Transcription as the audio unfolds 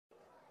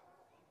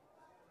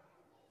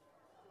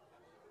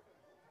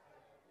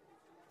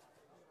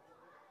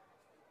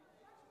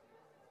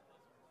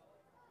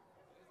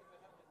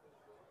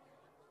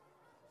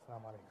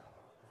السلام عليكم.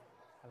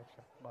 عليك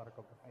شيخ، بارك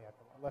الله، حياك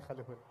الله، الله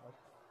يخليه لك.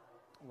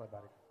 الله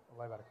يبارك،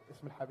 الله يبارك.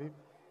 اسم الحبيب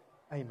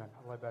أيمن،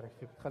 الله يبارك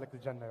فيك، دخلك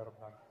الجنة يا رب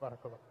العالمين،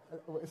 بارك الله.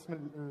 واسم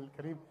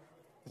الكريم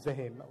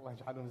زهير، الله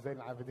يجعلهم زين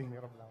العابدين يا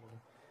رب العالمين.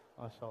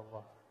 ما شاء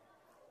الله،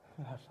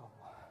 ما شاء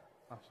الله،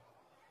 ما شاء الله.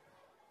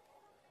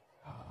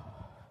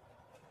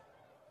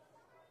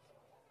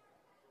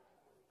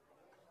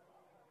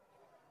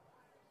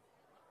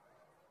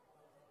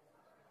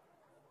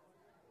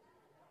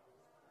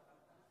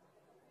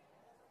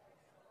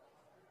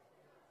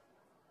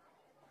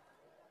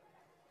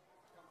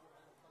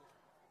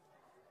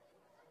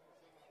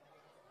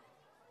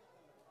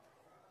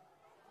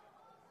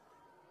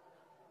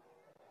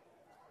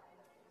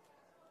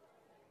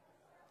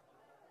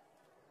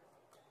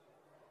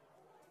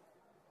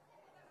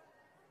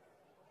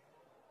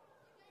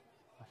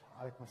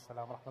 عليكم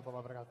السلام ورحمة الله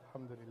وبركاته.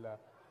 الحمد لله.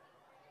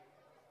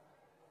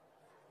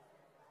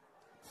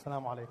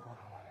 السلام عليكم.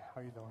 How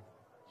are you doing?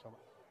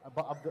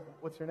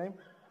 What's your name?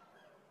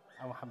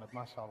 Muhammad.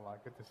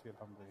 MashaAllah. Good to see you.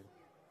 Alhamdulillah.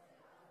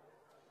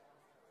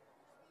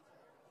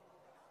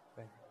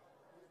 Thank you.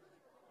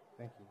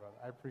 Thank you, brother.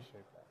 I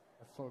appreciate that.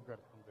 That's so good.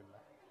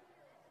 Alhamdulillah.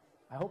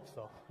 I hope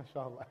so.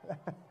 MashaAllah.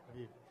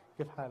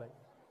 كيف حالك؟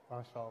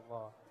 ما شاء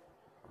الله.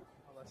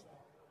 الله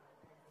يسلمك.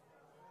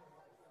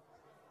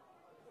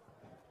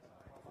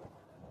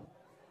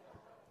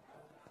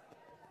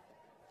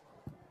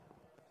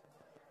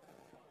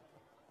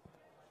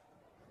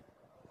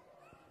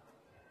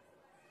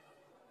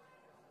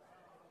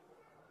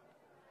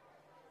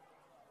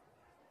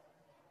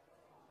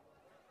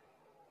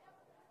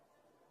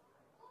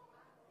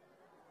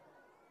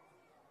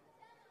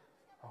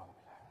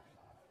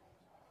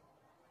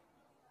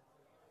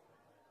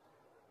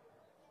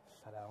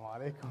 السلام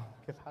عليكم،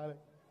 كيف حالك؟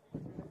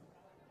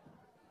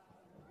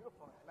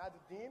 عماد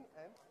الدين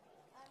and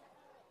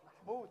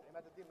محمود،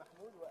 عماد الدين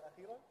محمود،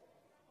 واخيرا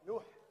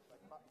نوح.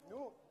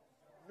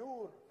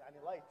 نور يعني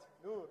لايت،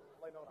 نور،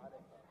 الله ينور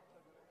عليك.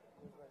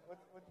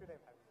 What's your name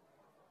حبيبي؟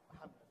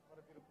 محمد. What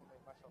a beautiful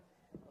name، ما شاء الله.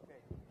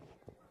 Okay.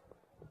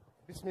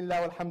 بسم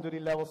الله والحمد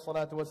لله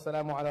والصلاة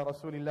والسلام على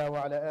رسول الله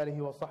وعلى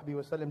آله وصحبه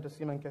وسلم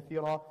تسليما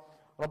كثيرا.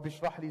 رب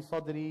اشرح لي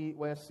صدري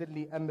ويسر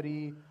لي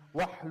أمري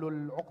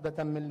واحلل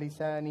عقدة من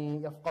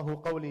لساني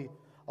يفقه قولي.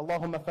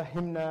 اللهم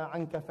فهمنا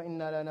عنك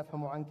فإنا لا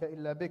نفهم عنك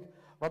إلا بك.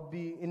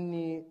 ربي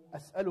إني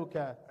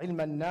أسألك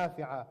علما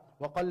نافعا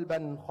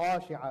وقلبا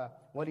خاشعا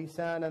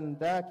ولسانا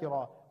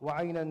ذاكرا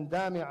وعينا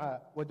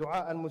دامعا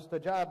ودعاء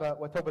مستجابا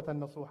وتوبة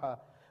نصوحا.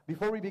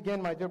 Before we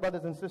begin, my dear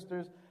brothers and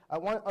sisters, I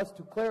want us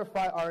to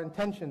clarify our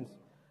intentions.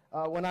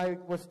 When I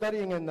was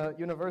studying in the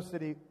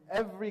university,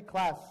 every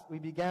class we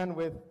began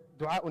with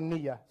Dua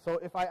Niyyah. So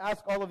if I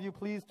ask all of you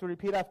please to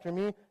repeat after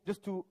me,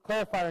 just to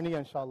clarify our niyyah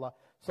inshallah.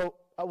 So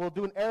we'll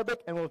do in Arabic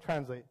and we'll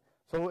translate.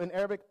 So in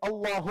Arabic,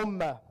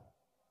 Allahumma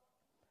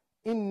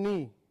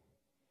inni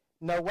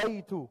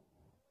nawaitu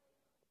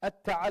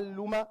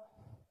at-ta'alluma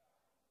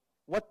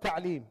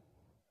wat-ta'lim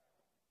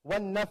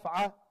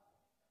wal-naf'a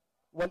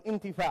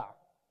wal-intifa'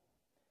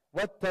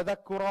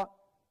 wal-tadhakkura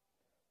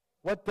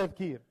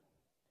wal-tadhkir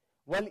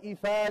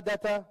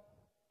wal-ifadata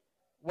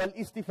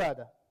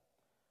wal-istifada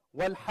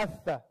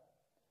wal-hatha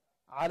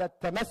على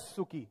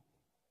التمسك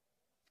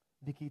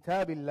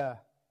بكتاب الله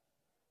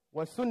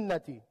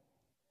وسنة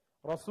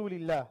رسول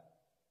الله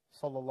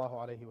صلى الله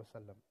عليه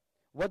وسلم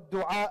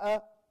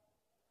والدعاء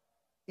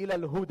إلى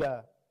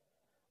الهدى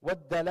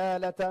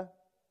والدلالة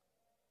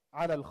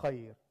على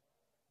الخير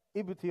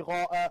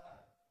ابتغاء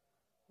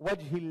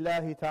وجه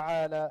الله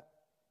تعالى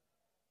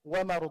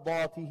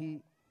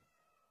ومرضاته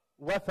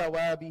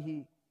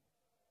وثوابه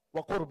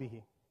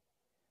وقربه.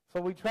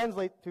 So we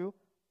translate to,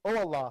 O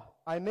Allah,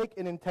 I make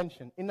an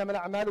intention, إِنَّمَا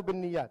الْأَعْمَالُ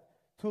بِالنِّيَّاتِ,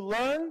 to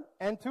learn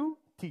and to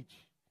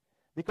teach.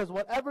 Because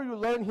whatever you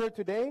learn here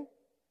today,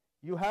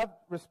 you have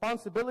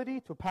responsibility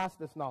to pass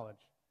this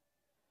knowledge.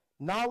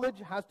 Knowledge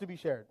has to be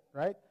shared,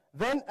 right?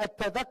 Then,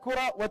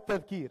 التذكر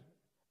والتذكير,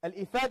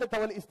 الإفادة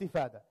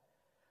والاستفادة.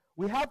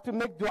 We have to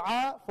make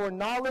dua for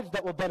knowledge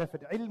that will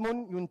benefit.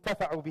 علم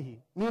ينتفع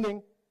به.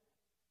 Meaning,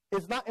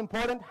 it's not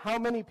important how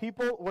many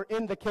people were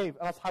in the cave,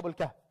 أصحاب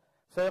الكهف.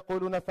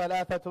 سيقولون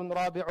ثلاثة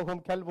رابعهم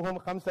كلبهم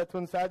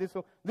خمسة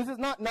سادس. This is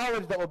not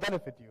knowledge that will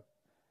benefit you.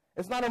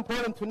 It's not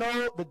important to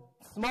know the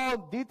small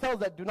details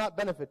that do not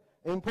benefit.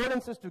 The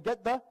importance is to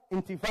get the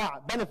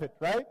intifa', benefit,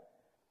 right?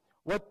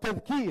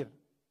 وَالتَّذْكِير,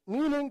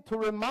 meaning to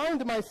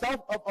remind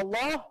myself of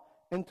Allah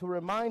and to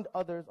remind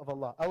others of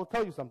Allah. I will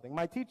tell you something.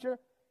 My teacher,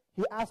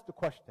 he asked a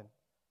question.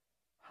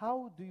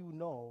 How do you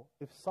know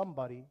if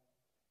somebody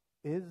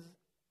is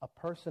a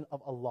person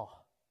of Allah?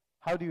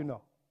 How do you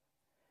know?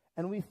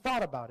 And we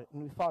thought about it,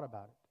 and we thought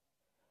about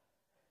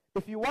it.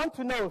 If you want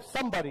to know if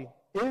somebody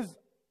is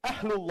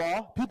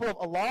Ahlullah, people of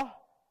Allah,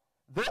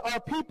 there are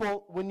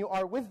people, when you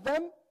are with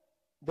them,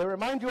 they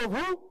remind you of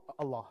who?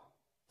 Allah.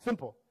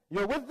 Simple.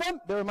 You're with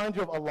them, they remind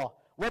you of Allah.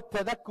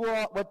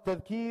 وَالتَّذَكُّرَ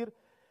وَالتَّذْكِيرِ,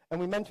 and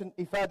we mentioned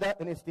ifada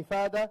and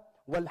istifada.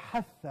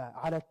 وَالْحَثَّ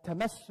عَلَى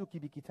التَّمَسُّكِ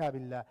بِكِتَابِ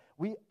اللَّهِ.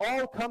 We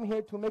all come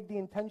here to make the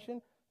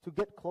intention to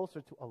get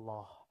closer to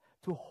Allah,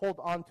 to hold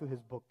on to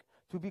His book,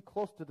 to be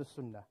close to the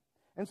sunnah.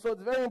 And so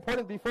it's very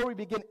important before we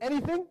begin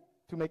anything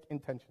to make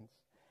intentions.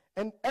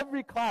 And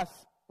every class,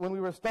 when we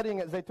were studying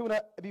at Zaytuna,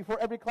 before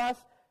every class,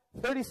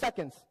 30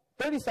 seconds,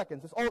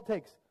 that's all it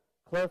takes.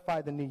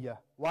 Clarify the niyyah.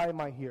 Why am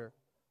I here?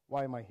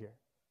 Why am I here?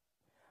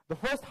 The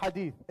first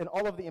hadith in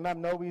all of the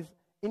Imam Nawawi's,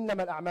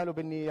 إِنَّمَا الْأَعْمَالُ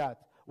بِالنِّيَّاتِ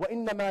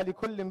وَإِنَّمَا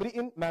لِكُلِّ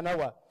امْرِئٍ مَا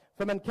نَوَى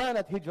فَمَنْ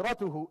كَانَتْ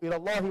هِجْرَتُهُ إِلَى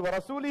اللَّهِ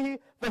وَرَسُولِهِ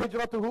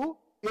فَهِجْرَتُهُ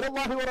إِلَى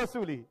اللَّهِ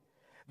وَرَسُولِهِ.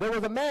 There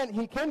was a man,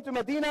 he came to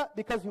Medina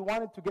because he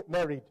wanted to get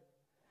married.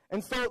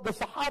 And so the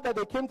Sahaba,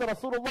 they came to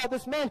Rasulullah,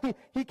 this man,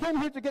 he came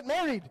here to get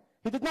married.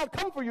 He did not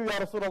come for you, Ya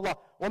Rasulullah.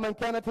 وَمَنْ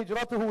كَانَتْ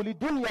هِجْرَتُهُ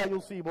لِدُنْيَا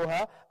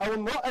يُصِيبُهَا أَوْ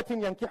امْرَأَةٍ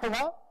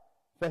يَنْكِحُهَا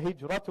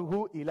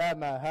فَهِجْرَتُهُ إِلَى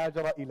مَا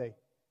هَاجَرَ إِلَيْهِ.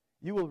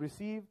 You will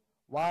receive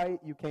why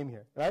you came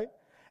here, right?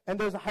 And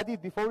there's a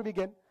hadith before we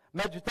begin.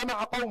 مَا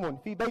اجْتَمَعَ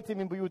قَوْمٌ فِي بَيْتٍ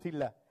مِّن بُيُوتِ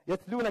اللَّهِ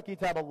يَتْلُونَ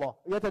كِتَابَ اللَّهِ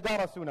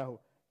يَتَدَارَسُونَهُ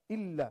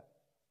إِلَّا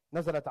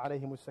نزلت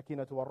عليهم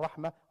السكينة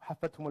والرحمة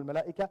وحفتهم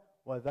الملائكة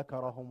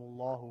وذكرهم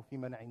الله في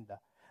من عنده.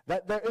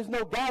 That there is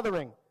no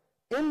gathering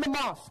in the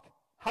mosque,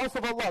 house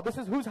of Allah. This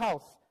is whose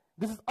house?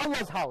 This is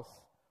Allah's house.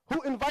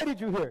 Who invited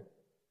you here?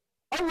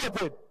 Allah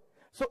did.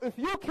 So if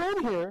you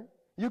came here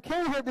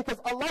because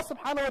Allah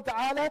subhanahu wa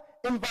ta'ala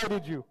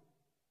invited you.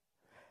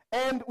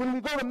 And when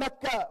we go to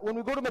Mecca, when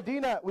we go to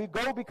Medina, we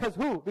go because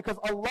who? Because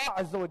Allah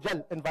Azza wa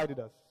Jal invited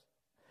us.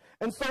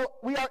 And so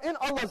we are in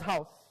Allah's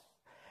house.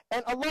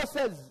 And Allah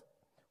says,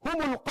 هُمُ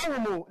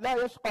الْقَوْمُ لَا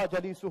يَشْقَى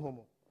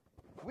جَلِيسُهُمُ.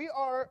 We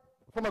are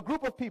from a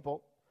group of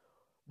people.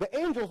 The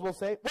angels will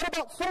say, what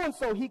about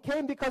so-and-so? He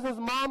came because his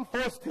mom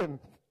forced him.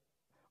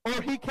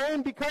 Or he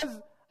came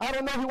because, I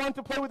don't know, he wanted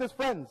to play with his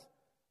friends.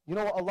 You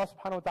know what Allah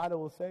subhanahu wa ta'ala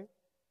will say?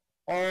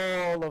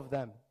 All of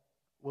them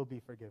will be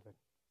forgiven.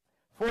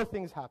 4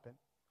 things happen.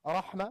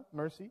 Rahmah,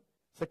 mercy.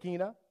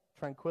 Sakina,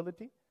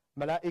 tranquility.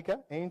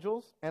 Malaika,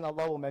 angels. And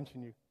Allah will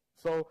mention you.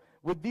 So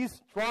with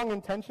these strong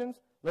intentions,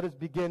 let us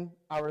begin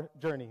our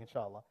journey,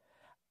 inshallah.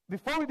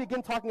 Before we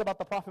begin talking about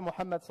the Prophet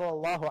Muhammad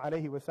sallallahu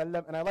alayhi wa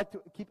sallam, and I like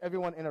to keep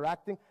everyone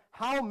interacting,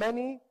 how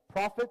many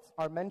prophets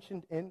are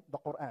mentioned in the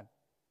Quran?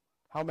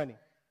 How many?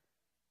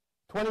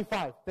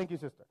 25. Thank you,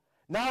 sister.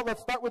 Now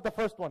let's start with the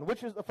first one.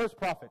 Which is the first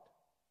prophet?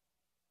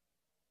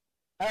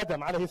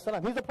 Adam alayhi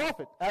salam. He's a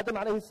prophet. Adam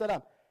alayhi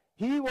salam.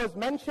 He was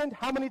mentioned,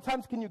 how many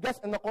times can you guess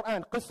in the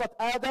Quran? Qissat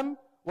Adam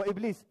wa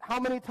Iblis. How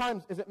many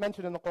times is it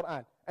mentioned in the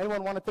Quran?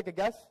 Anyone want to take a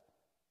guess?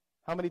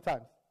 How many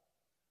times?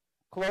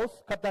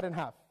 Close. Cut that in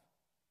half.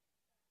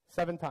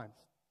 7 times.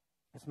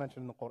 It's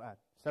mentioned in the Quran.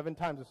 7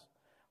 times.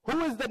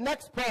 Who is the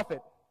next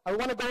prophet? I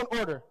want to go in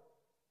order.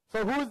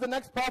 So who is the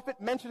next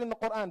prophet mentioned in the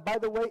Quran? By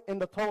the way, in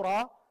the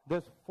Torah,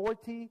 there's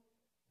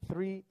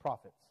 43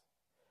 prophets.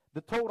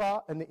 The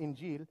Torah and the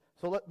Injil.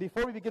 So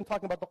before we begin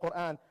talking about the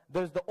Quran,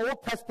 there's the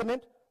Old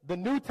Testament, the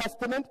New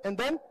Testament, and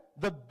then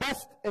the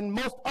best and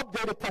most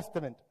updated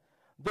Testament.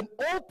 The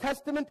Old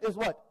Testament is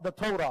what? The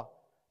Torah.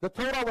 The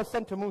Torah was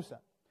sent to Musa.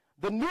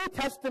 The New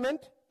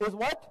Testament is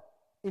what?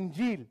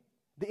 Injil.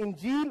 The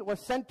Injil was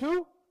sent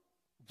to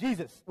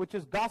Jesus, which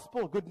is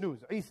gospel, good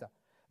news, Isa.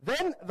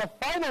 Then the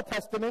final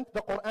testament,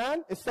 the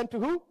Quran, is sent to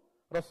who?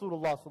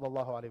 Rasulullah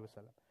sallallahu alayhi wa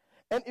sallam.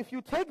 And if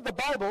you take the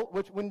Bible,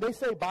 which when they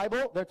say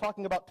Bible, they're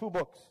talking about 2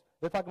 books.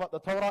 They're talking about the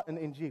Torah and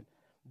the Injil.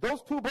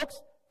 Those 2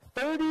 books,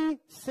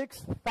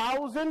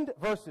 36,000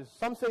 verses.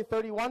 Some say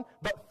 31,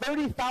 but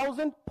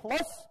 30,000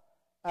 plus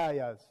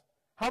ayahs.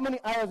 How many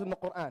ayahs in the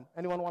Quran?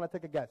 Anyone want to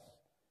take a guess?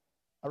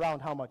 Around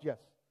how much? Yes.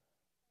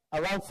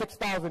 Around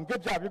 6,000.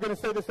 Good job. You're going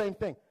to say the same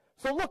thing.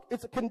 So look,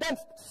 it's a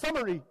condensed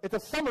summary. It's a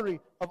summary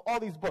of all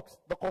these books.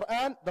 The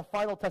Quran, the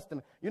final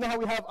testament. You know how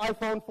we have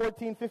iPhone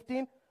 14,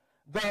 15?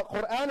 The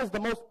Quran is the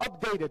most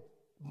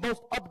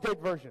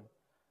updated version.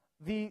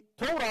 The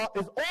Torah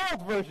is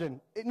old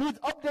version. It needs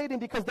updating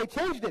because they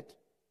changed it.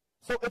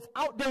 So it's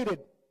outdated.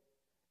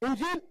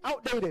 Injil,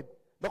 outdated.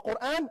 The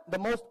Quran, the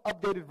most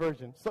updated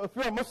version. So if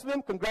you're a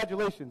Muslim,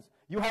 congratulations.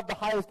 You have the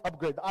highest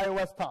upgrade, the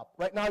iOS top.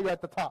 Right now you're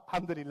at the top,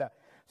 alhamdulillah.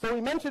 So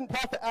we mentioned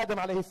Prophet Adam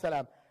alayhi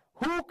salam.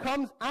 Who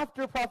comes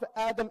after Prophet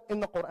Adam in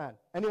the Quran?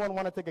 Anyone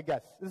want to take a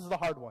guess? This is a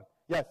hard one.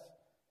 Yes.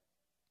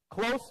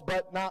 Close,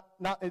 but not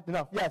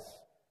enough. Yes.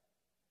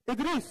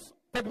 Idris.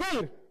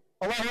 Takbir.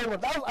 Allahu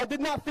Akbar. I did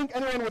not think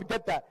anyone would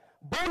get that.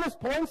 Bonus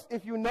points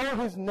if you know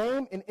his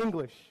name in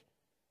English.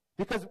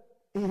 Because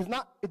he's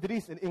not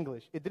Idris in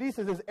English. Idris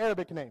is his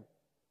Arabic name.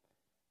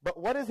 But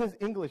what is his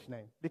English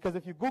name? Because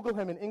if you Google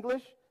him in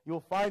English,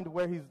 you'll find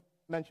where he's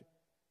mentioned.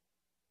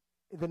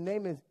 The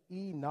name is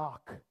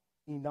Enoch.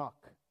 Enoch.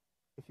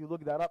 If you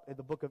look that up in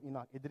the book of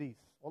Enoch, Idris.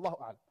 Wallahu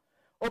a'lam.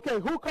 Okay,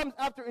 who comes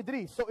after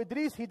Idris? So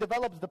Idris, he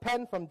develops the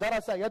pen from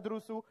darasa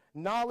yadrusu,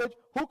 knowledge.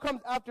 Who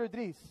comes after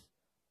Idris?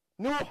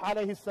 Nuh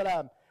alayhi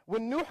salam.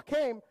 When Nuh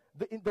came,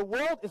 the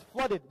world is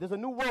flooded. There's a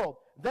new world.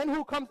 Then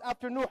who comes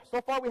after Nuh?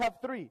 So far we have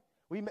 3.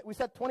 We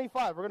said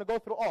 25. We're going to go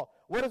through all.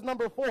 What is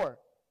number 4?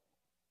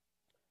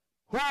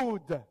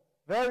 Hud.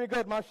 Very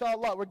good,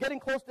 mashallah. We're getting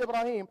close to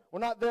Ibrahim. We're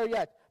not there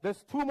yet.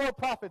 There's 2 more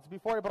prophets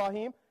before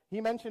Ibrahim.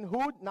 He mentioned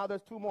Hud. Now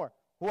there's 2 more.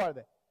 Who are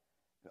they?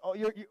 Oh,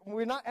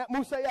 we're not at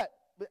Musa yet.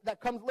 That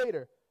comes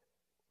later.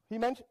 He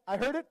mentioned, I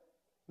heard it.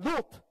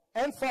 Lut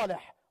and Salih.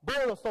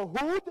 So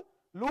Hud,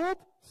 Lut,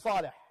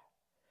 Salih.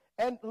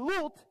 And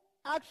Lut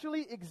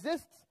actually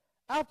exists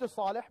after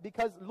Salih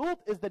because Lut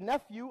is the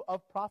nephew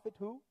of Prophet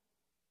who?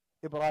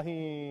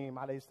 Ibrahim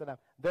alayhi salam.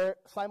 They're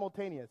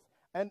simultaneous.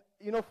 And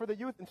you know, for the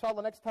youth,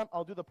 inshallah, next time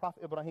I'll do the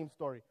Prophet Ibrahim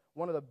story.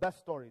 One of the best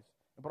stories.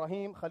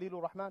 Ibrahim,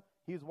 Khalilur Rahman,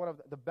 he's one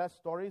of the best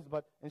stories,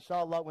 but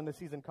inshallah when the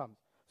season comes.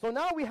 So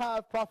now we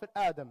have Prophet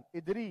Adam,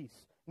 Idris,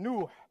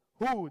 Nuh,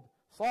 Hud,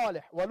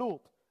 Salih,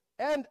 Walut.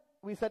 And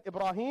we said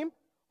Ibrahim.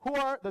 Who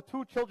are the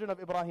two children of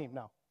Ibrahim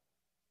now?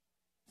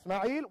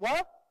 Ismail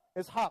wa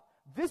Ishaq.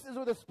 This is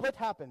where the split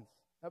happens.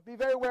 Now be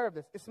very aware of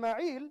this.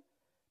 Ismail,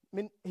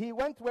 he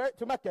went where?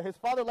 To Mecca. His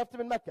father left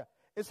him in Mecca.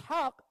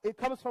 Ishaq, it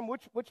comes from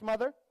which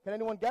mother? Can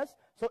anyone guess?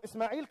 So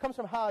Ismail comes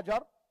from Hajar.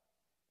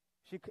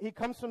 He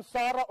comes from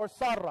Sarah or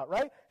Sarah,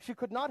 right? She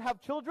could not have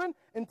children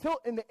until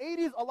in the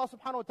 80s, Allah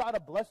subhanahu wa ta'ala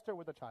blessed her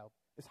with a child,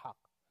 Ishaq.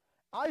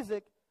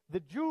 Isaac, the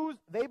Jews,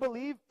 they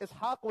believe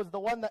Ishaq was the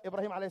one that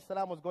Ibrahim alayhi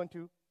salam was going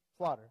to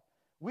slaughter.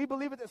 We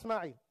believe it's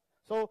Ismail.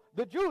 So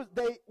the Jews,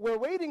 they were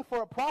waiting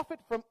for a prophet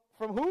from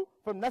who?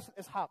 From Nasl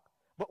Ishaq.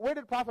 But where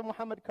did Prophet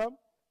Muhammad come?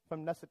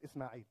 From Nasl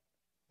Ismail.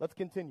 Let's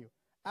continue.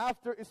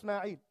 After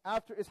Ismail,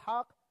 after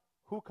Ishaq,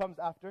 who comes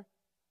after?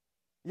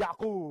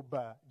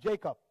 Yaqub,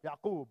 Jacob,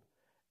 Yaqub.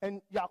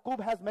 And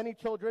Yaqub has many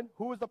children.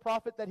 Who is the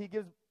prophet that he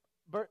gives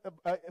birth,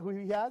 who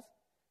he has?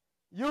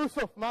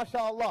 Yusuf,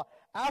 mashallah.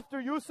 After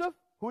Yusuf,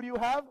 who do you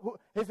have? Who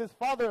is his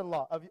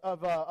father-in-law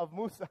of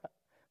Musa?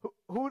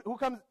 Who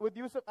comes with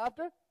Yusuf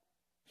after?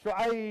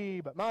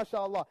 Shu'aib,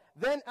 mashallah.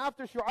 Then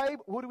after Shu'aib,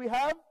 who do we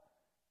have?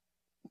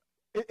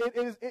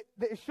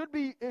 It should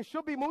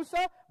be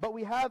Musa, but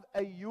we have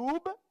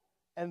Ayyub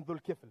and Dhul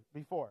Kifl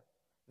before.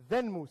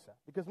 Then Musa.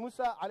 Because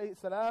Musa alayhi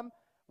salam,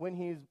 when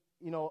he's,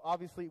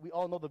 obviously we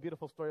all know the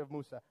beautiful story of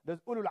Musa.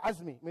 There's Ulul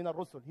Azmi min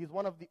al-Rusul. He's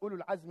one of the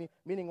Ulul Azmi,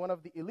 meaning one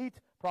of the elite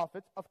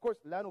prophets. Of course,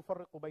 لا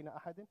نفرق بين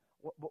أحد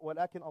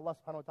ولكن Allah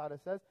subhanahu wa ta'ala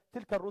says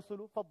تلك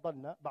الرسل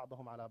فضلنا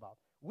بعضهم على بعض.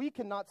 We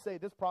cannot say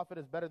this prophet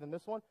is better than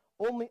this one.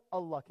 Only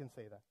Allah can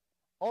say that.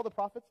 All the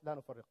prophets, لا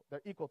نفرق.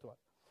 They're equal to us.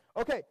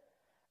 Okay.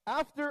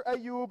 After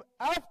Ayyub,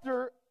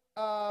 after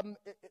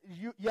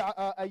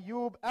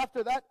Ayyub,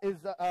 after that is,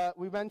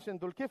 we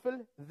mentioned Dhul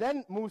Kifl,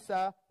 then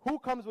Musa. Who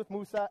comes with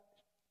Musa?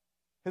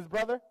 His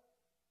brother?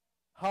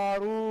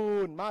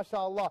 Harun,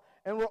 mashallah.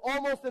 And we're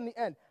almost in the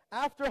end.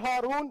 After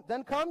Harun,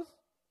 then comes?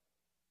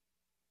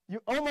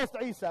 Almost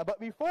Isa.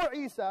 But before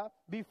Isa,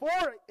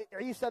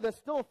 there's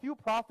still a few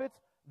prophets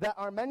that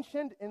are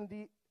mentioned in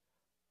the,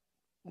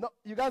 no,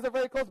 you guys are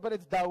very close, but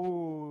it's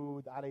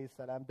Dawood, alayhi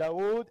salam.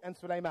 Dawood and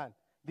Sulaiman.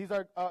 These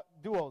are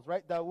duos,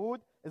 right? Dawood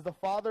is the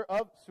father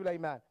of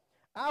Sulaiman.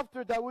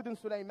 After Dawood and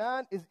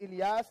Sulaiman is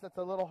Ilyas, that's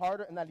a little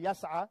harder, and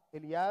Al-Yas'a.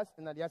 Ilyas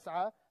and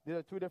Al-Yas'a, these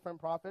are two different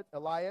prophets,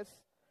 Elias,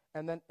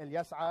 and then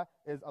Al-Yas'a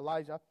is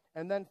Elijah.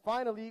 And then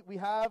finally, we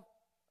have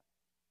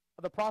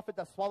the prophet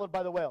that's swallowed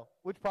by the whale.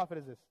 Which prophet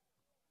is this?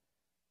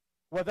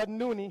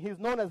 وَذَنُّونِ. He's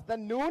known as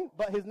Dhannun,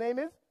 but his name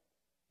is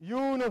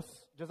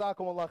Yunus.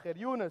 Jazakumullah khair.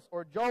 Yunus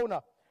or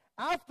Jonah.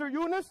 After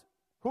Yunus,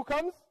 who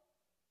comes?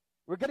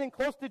 We're getting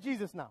close to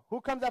Jesus now.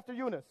 Who comes after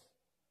Yunus?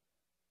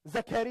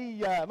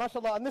 Zakaria,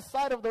 mashallah. On this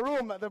side of the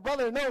room, the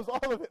brother knows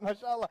all of it,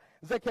 mashallah.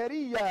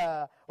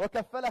 Zakaria,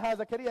 وَكَفَّلَهَا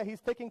Zakaria.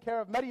 He's taking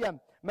care of Maryam.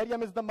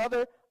 Maryam is the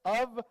mother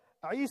of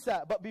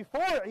Isa. But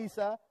before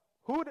Isa,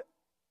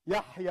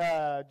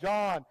 Yahya,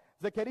 John.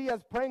 Zakaria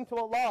is praying to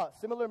Allah.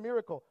 Similar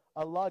miracle.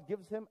 Allah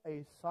gives him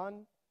a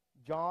son,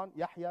 John,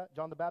 Yahya,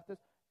 John the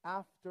Baptist,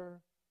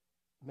 after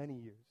many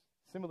years.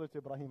 Similar to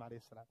Ibrahim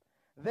alayhi salam.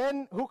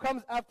 Then who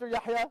comes after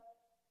Yahya?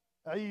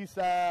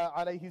 Isa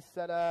alayhi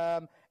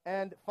salam.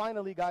 And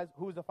finally, guys,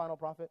 who is the final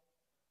prophet?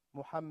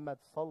 Muhammad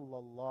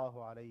sallallahu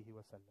alayhi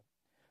wa sallam.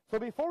 So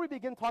before we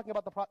begin talking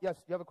about the prophet, yes,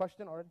 you have a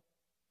question already?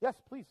 Yes,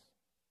 please.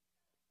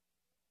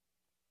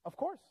 Of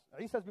course.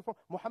 Isa says before,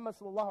 Muhammad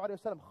sallallahu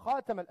alayhi wa sallam,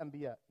 khatam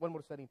al-anbiya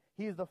wal-mursaleen.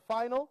 He is the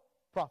final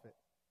prophet.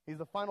 He's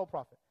the final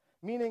prophet.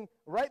 Meaning,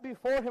 right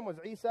before him was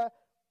Isa,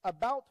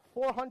 about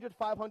 400,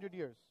 500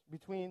 years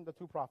between the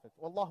two prophets.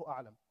 Wallahu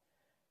a'lam.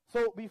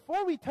 So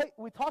before we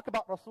talk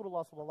about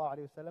Rasulullah sallallahu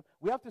alayhi wa sallam,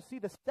 we have to see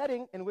the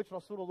setting in which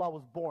Rasulullah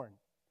was born.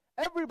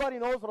 Everybody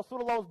knows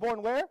Rasulullah was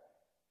born where?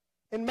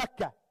 In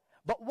Mecca.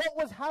 But what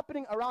was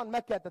happening around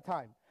Mecca at the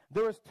time?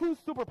 There was two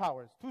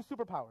superpowers.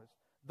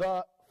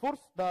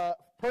 The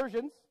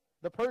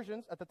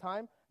Persians at the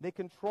time, they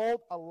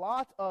controlled a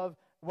lot of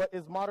what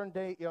is modern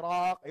day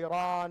Iraq,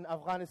 Iran,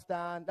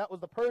 Afghanistan. That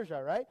was the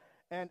Persia, right?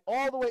 And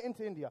all the way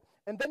into India.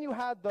 And then you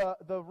had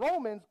the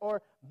Romans,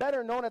 or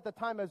better known at the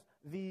time as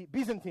the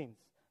Byzantines.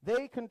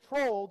 They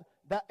controlled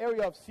that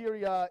area of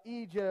Syria,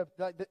 Egypt,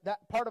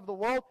 that part of the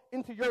world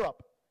into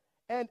Europe.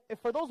 And if,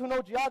 for those who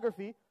know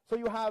geography, so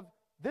you have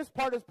this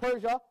part is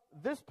Persia,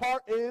 this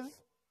part is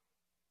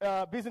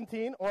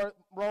Byzantine or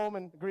Rome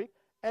and Greek,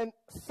 and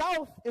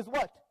south is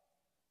what?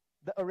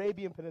 The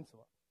Arabian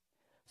Peninsula.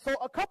 So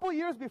a couple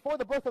years before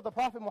the birth of the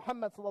Prophet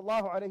Muhammad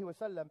sallallahu alaihi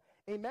wasallam,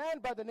 a man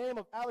by the name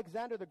of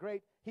Alexander the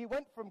Great, he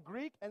went from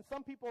Greek, and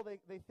some people,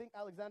 they think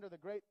Alexander the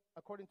Great,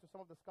 according to some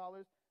of the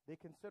scholars, they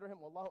consider him,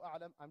 wallahu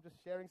a'lam, I'm just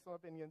sharing some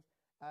opinions,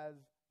 as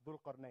Dhul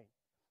Qarnayn.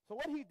 So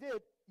what he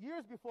did,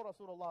 years before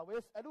Rasulullah,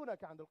 وَيَسْأَلُونَكَ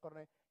عَنْ ذُو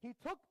الْقَرْنَيْنِ, he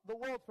took the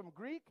world from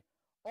Greek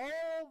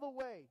all the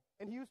way,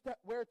 and he used to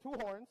wear two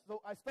horns,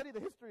 so I studied the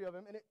history of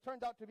him, and it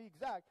turned out to be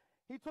exact.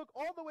 He took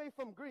all the way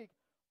from Greek,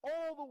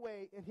 all the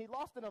way, and he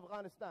lost in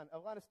Afghanistan.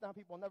 Afghanistan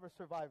people never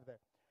survived there.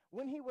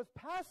 When he was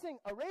passing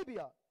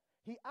Arabia,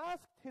 he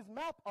asked his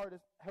map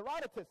artist,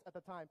 Herodotus at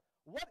the time,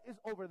 what is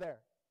over there?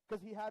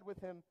 Because he had with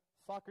him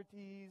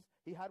Socrates,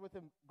 he had with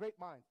him great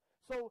minds.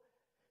 So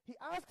he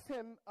asks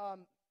him,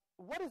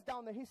 what is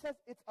down there? He says,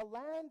 it's a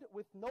land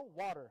with no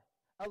water,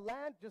 a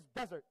land just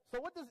desert.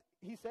 So what does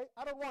he say?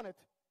 I don't want it.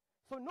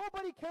 So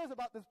nobody cares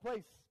about this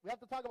place. We have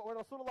to talk about where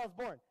Rasulullah is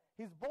born.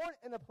 He's born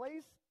in a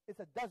place, it's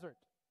a desert.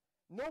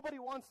 Nobody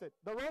wants it.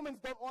 The Romans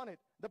don't want it.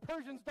 The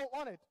Persians don't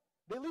want it.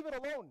 They leave it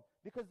alone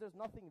because there's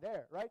nothing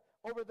there, right?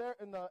 Over there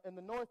in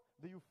the north,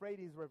 the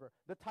Euphrates River,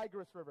 the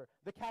Tigris River,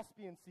 the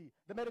Caspian Sea,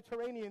 the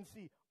Mediterranean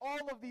Sea,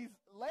 all of these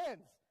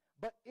lands.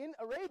 But in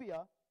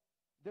Arabia,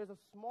 there's a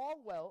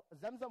small well, a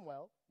Zamzam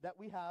well, that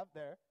we have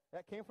there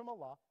that came from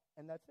Allah,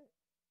 and that's it.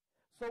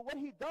 So what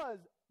he does,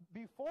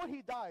 before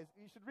he dies,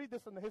 you should read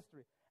this in the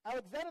history.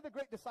 Alexander the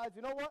Great decides,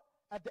 you know what?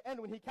 At the end,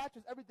 when he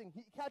catches everything,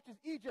 he catches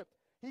Egypt.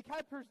 He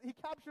captures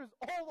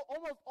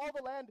almost all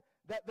the land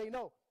that they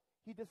know.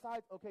 He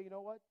decides, okay, you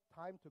know what?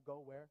 Time to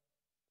go where?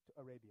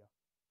 To Arabia.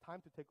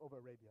 Time to take over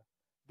Arabia.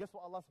 Guess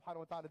what Allah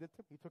subhanahu wa ta'ala did to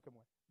him? He took him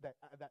away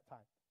at that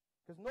time.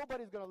 Because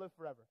nobody's going to live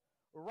forever.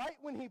 Right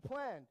when he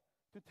planned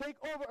to take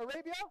over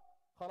Arabia,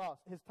 khalas,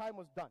 his time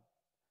was done.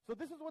 So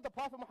this is what the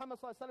Prophet Muhammad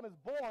sallallahu alaihi wasallam is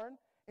born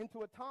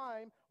into a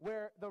time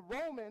where the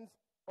Romans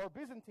or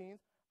Byzantines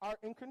are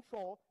in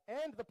control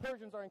and the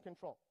Persians are in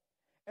control.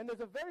 And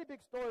there's a very big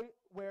story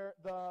where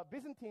the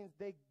Byzantines,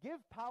 they give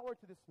power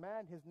to this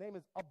man. His name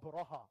is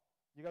Abraha.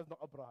 You guys know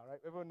Abraha, right?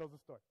 Everyone knows the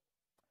story.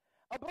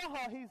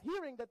 Abraha, he's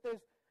hearing that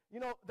there's,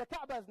 the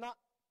Kaaba is not,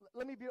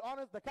 let me be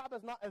honest, the Kaaba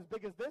is not as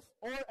big as this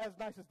or as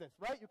nice as this,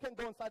 right? You can't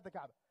go inside the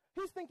Kaaba.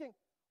 He's thinking,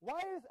 why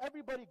is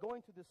everybody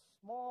going to this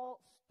small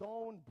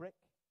stone brick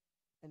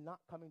and not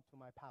coming to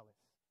my palace?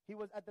 He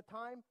was at the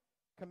time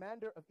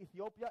commander of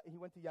Ethiopia, and he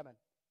went to Yemen.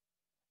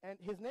 And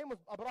his name was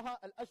Abraha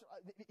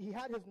he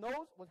had his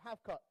nose was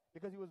half cut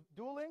because he was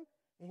dueling,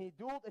 and he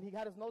dueled and he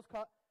had his nose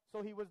cut,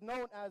 so he was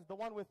known as the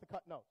one with the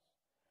cut nose.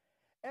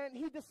 And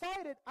he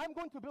decided, I'm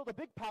going to build a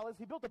big palace.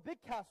 He built a big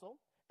castle,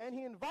 and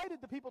he invited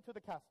the people to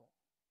the castle.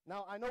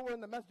 Now, I know we're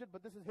in the masjid,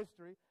 but this is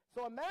history.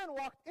 So a man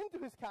walked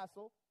into his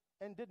castle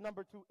and did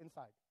number 2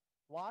 inside.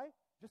 Why?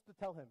 Just to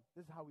tell him,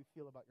 this is how we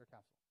feel about your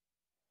castle.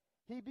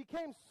 He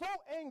became so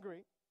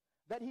angry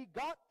that he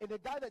got, and the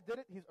guy that did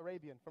it, he's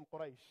Arabian from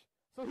Quraysh.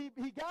 So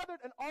he gathered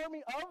an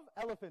army of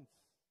elephants,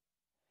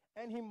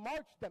 and he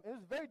marched them. It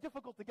was very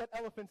difficult to get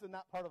elephants in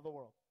that part of the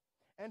world.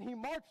 And he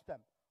marched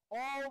them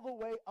all the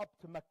way up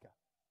to Mecca.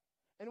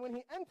 And when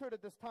he entered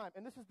at this time,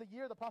 and this is the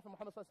year the Prophet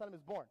Muhammad ﷺ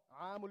is born,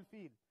 Amul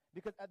Fil,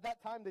 because at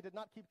that time they did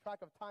not keep track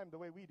of time the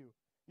way we do.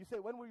 You say,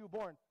 when were you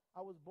born?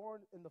 I was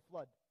born in the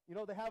flood. They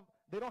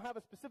don't have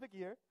a specific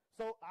year.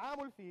 So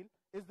Amul Fil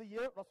is the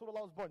year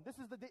Rasulullah was born. This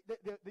is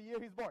the year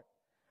he's born.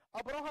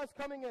 Abraha is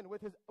coming in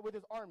with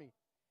his army.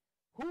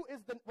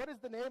 What is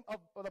the name of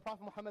the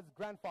Prophet Muhammad's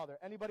grandfather?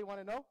 Anybody want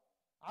to know?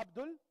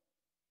 Abdul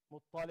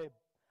Muttalib.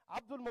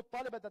 Abdul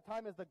Muttalib at the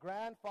time is the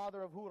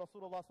grandfather of who?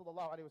 Rasulullah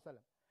sallallahu alaihi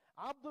wasallam.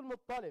 Abdul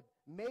Muttalib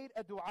made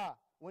a dua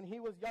when he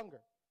was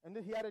younger. And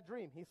then he had a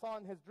dream. He saw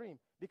in his dream.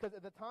 Because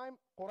at the time,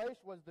 Quraysh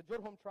was the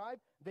Jurhum tribe.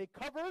 They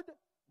covered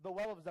the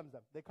well of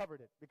Zamzam. They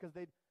covered it. Because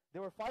they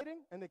were fighting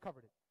and they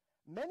covered it.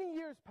 Many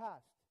years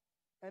passed.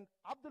 And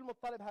Abdul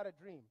Muttalib had a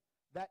dream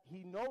that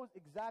he knows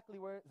exactly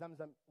where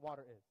Zamzam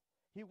water is.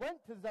 He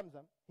went to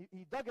Zamzam.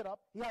 He dug it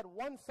up. He had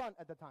one son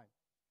at the time.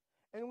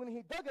 And when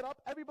he dug it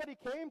up, everybody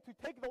came to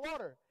take the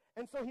water.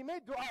 And so he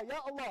made dua, Ya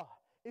Allah,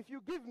 if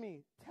you give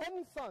me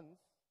 10 sons,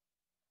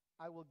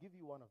 I will give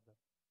you one of them.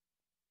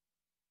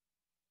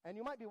 And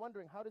you might be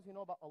wondering, how does he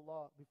know about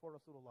Allah before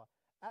Rasulullah?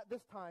 At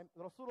this time,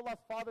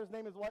 Rasulullah's father's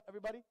name is what,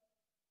 everybody?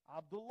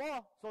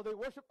 Abdullah. So they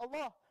worship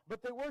Allah,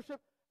 but they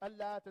worship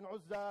Allat and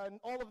Uzza and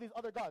all of these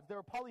other gods. They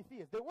were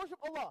polytheists. They worship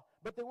Allah,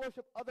 but they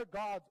worship other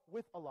gods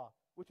with Allah,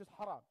 which is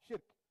haram,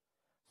 shirk.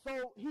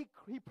 So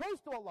he prays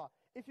to Allah,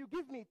 if you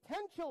give me 10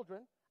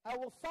 children, I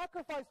will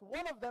sacrifice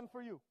one of them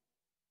for you.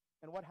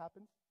 And what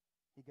happens?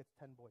 He gets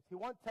 10 boys. He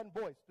wants 10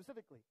 boys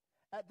specifically.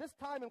 At this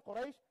time in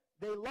Quraysh,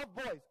 they love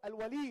boys.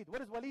 Al-Walid. What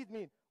does Walid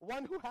mean?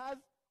 One who has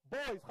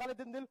boys. Khalid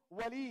ibn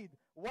al-Walid.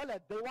 Walad.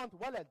 They want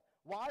walad.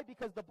 Why?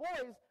 Because the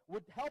boys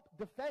would help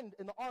defend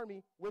in the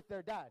army with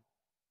their dad.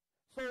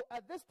 So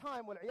at this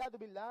time, wal-iyadu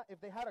billah,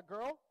 if they had a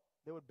girl,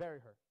 they would bury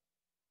her.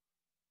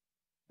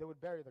 They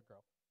would bury the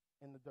girl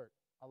in the dirt,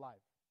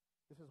 alive.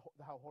 This is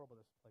how horrible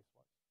this place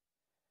was.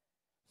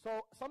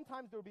 So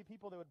sometimes there would be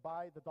people that would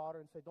buy the daughter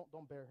and say,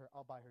 don't bury her,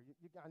 I'll buy her.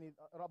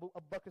 Abu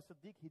Bakr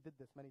Siddiq, he did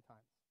this many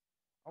times.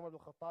 Umar ibn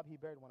Khattab, he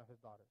buried one of his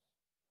daughters.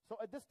 So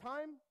at this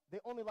time, they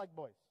only liked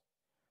boys.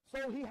 So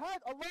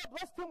Allah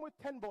blessed him with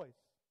 10 boys.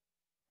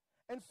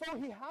 And so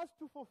he has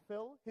to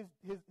fulfill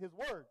his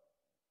word.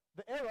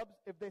 The Arabs,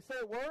 if they say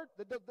a word,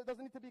 there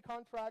doesn't need to be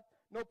contract,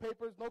 no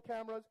papers, no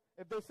cameras.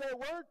 If they say a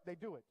word, they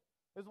do it.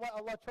 This is why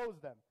Allah chose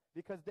them,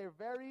 because they're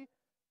very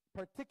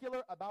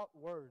particular about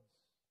words.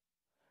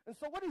 And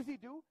so what does he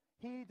do?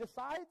 He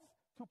decides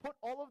to put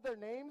all of their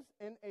names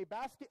in a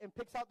basket and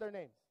picks out their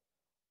names.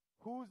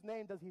 Whose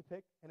name does he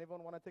pick?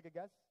 Anyone want to take a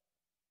guess?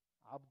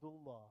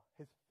 Abdullah,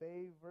 his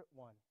favorite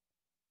one.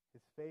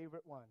 His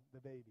favorite one,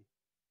 the baby.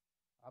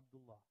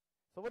 Abdullah.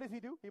 So what does he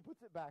do? He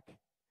puts it back.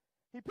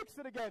 He picks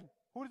it again.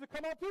 Who does it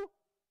come out to?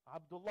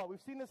 Abdullah. We've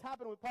seen this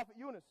happen with Prophet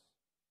Yunus.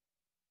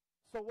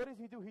 So what does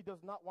he do? He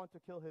does not want to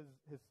kill his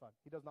son.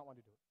 He does not want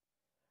to do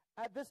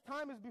it. At this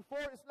time is before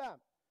Islam.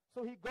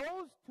 So he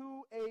goes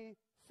to a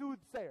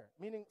soothsayer,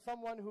 meaning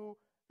someone who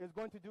is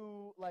going to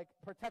do, like,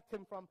 protect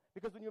him from,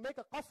 because when you make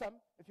a qasam,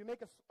 if you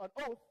make an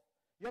oath,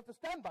 you have to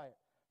stand by it.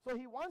 So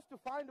he wants to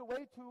find a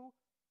way to,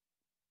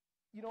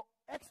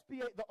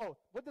 expiate the oath.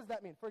 What does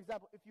that mean? For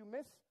example, if you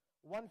miss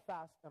one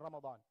fast in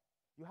Ramadan,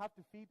 you have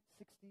to feed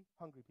 60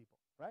 hungry people,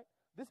 right?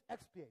 This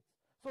expiates.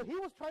 So he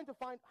was trying to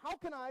find, how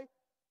can I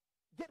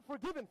get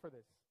forgiven for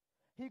this?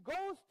 He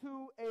goes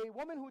to a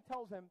woman who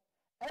tells him,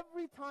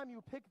 every time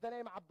you pick the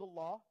name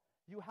Abdullah,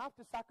 you have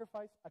to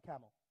sacrifice a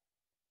camel.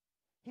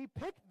 He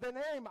picked the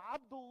name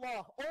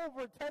Abdullah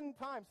over 10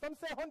 times, some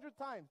say 100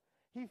 times.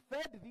 He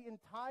fed the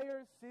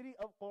entire city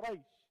of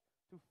Quraysh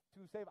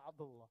to save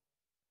Abdullah.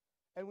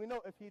 And we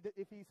know if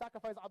he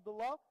sacrificed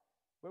Abdullah,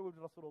 where would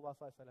Rasulullah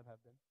ﷺ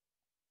have been?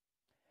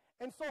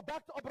 And so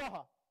back to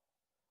Abraha.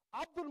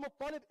 Abdul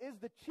Muttalib is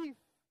the chief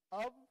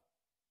of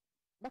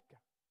Mecca.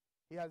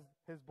 He has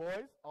his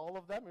boys, all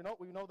of them.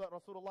 We know that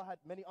Rasulullah had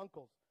many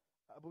uncles.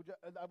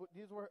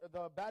 These were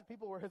the bad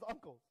people were his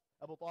uncles.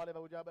 Abu Talib,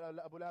 Abu Jabal,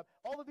 Abu Lahab.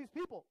 All of these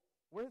people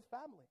were his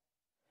family.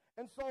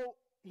 And so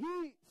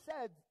he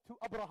said to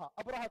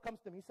Abraha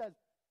comes to him, he says,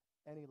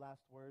 any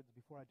last words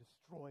before I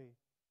destroy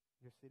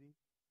your city?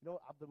 You know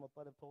what Abdul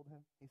Muttalib told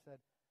him? He said,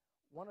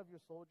 one of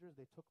your soldiers,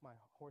 they took my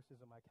horses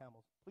and my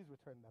camels. Please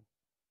return them.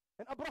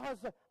 And Abraha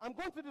said, I'm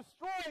going to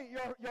destroy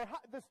your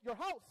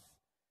house.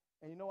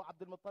 And you know what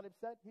Abdul Muttalib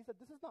said? He said,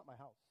 this is not my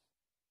house.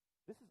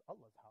 This is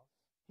Allah's house.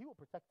 He will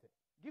protect it.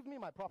 Give me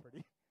my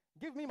property.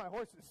 Give me my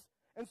horses.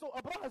 And so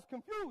Abraha is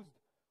confused.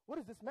 What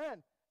is this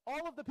man?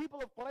 All of the people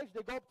of Quraysh,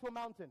 they go up to a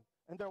mountain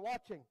and they're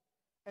watching.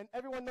 And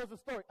everyone knows the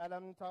story.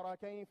 أَلَمْ تَرَ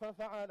كَيْفَ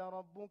فَعَلَ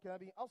رَبُّكَ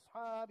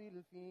بِأَصْحَابِ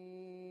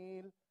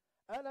الْفِيلِ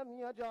أَلَمْ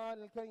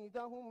يَجْعَلْ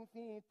كَيْدَهُمْ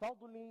فِي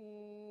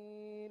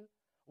تَضْلِيلٍ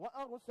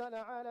وَأَرْسَلَ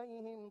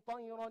عَلَيْهِمْ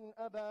طَيْرًا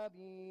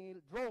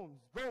أَبَابِيلَ.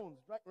 Drones,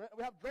 right?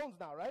 We have drones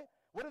now, right?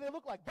 What do they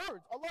look like?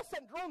 Birds. Allah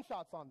sent drone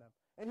shots on them.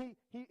 And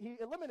he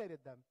eliminated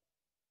them.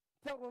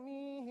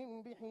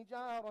 تَرْمِيهِمْ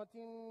بِحِجَارَةٍ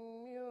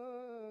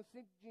مِّن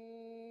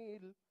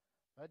سِجِّيلٍ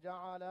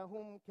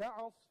فَجَعَلَهُمْ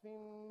كَعَصْفٍ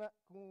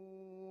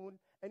مَأْكُولٍ.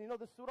 And you know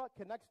the surah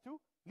connects to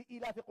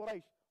لِإِلَافِ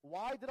قُرَيْشٍ.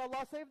 Why did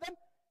Allah save them?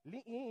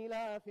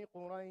 لِإِلَافِ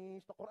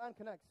قُرَيْشٍ. The Quran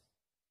connects.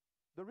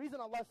 The reason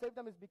Allah saved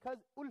them is because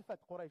ulfat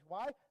Quraysh.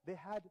 Why? They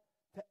had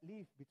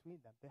ta'leef between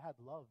them. They had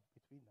love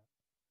between them.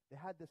 They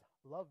had this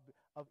love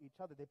of each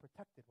other. They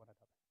protected one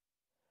another.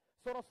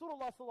 So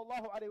Rasulullah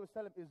sallallahu alayhi wa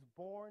sallam is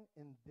born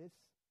in this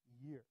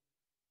year.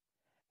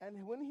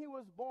 And when he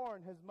was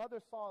born, his mother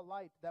saw a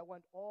light that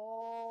went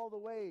all the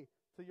way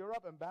to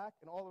Europe and back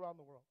and all around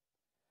the world.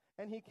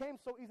 And he came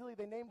so easily,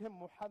 they named him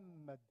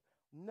Muhammad.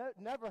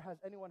 Never has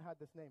anyone had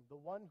this name. The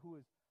one who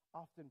is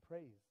often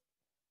praised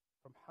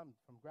from hamd,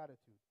 from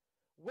gratitude.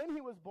 When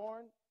he was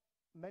born,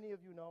 many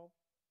of you know,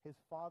 his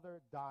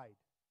father died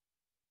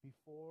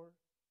before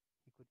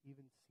he could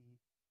even see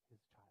his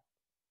child.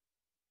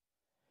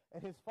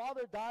 And his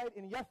father died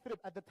in Yathrib.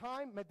 At the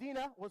time,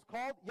 Medina was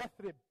called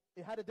Yathrib.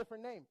 It had a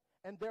different name.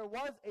 And there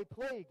was a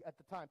plague at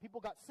the time.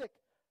 People got sick.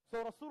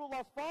 So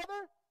Rasulullah's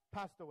father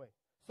passed away.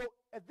 So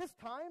at this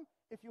time,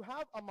 if you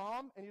have a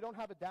mom and you don't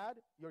have a dad,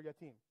 you're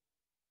yatim.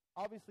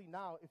 Obviously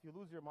now, if you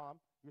lose your mom,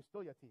 you're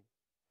still yatim.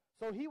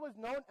 So he was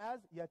known as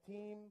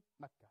Yatim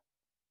Mecca.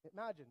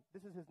 Imagine,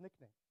 this is his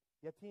nickname,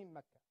 Yatim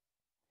Mecca.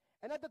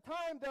 And at the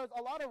time, there was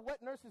a lot of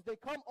wet nurses. They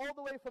come all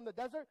the way from the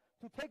desert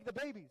to take the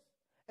babies.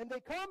 And they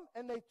come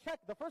and they check.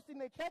 The first thing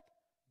they check,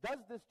 does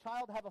this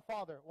child have a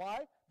father?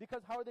 Why?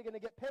 Because how are they going to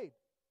get paid?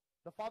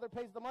 The father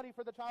pays the money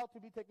for the child to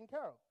be taken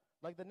care of,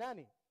 like the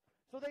nanny.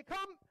 So they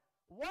come,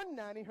 one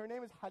nanny, her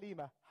name is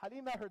Halima.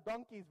 Halima, her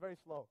donkey is very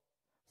slow.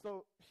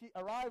 So she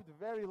arrived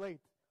very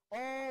late.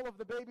 All of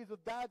the babies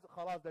with dads,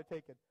 khalas, they're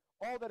taken.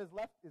 All that is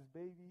left is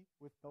baby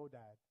with no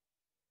dad.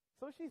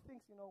 So she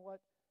thinks, you know what?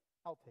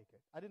 I'll take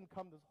it. I didn't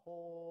come this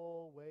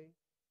whole way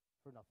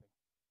for nothing.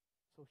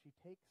 So she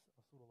takes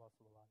Rasulullah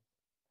sallallahu alaihi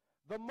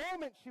wasallam. The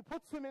moment she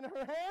puts him in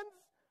her hands,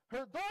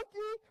 her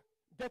donkey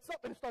gets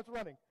up and starts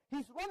running.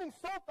 He's running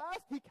so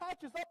fast, he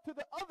catches up to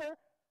the other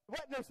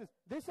wet nurses.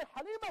 They say,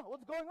 Halima,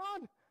 what's going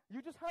on?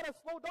 You just had a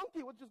slow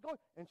donkey. What's just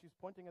going? And she's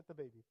pointing at the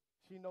baby.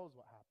 She knows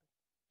what happened.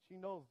 She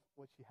knows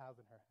what she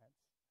has in her hands.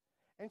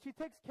 And she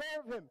takes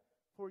care of him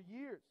for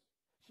years.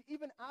 She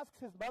even asks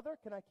his mother,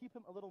 can I keep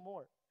him a little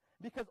more?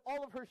 Because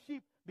all of her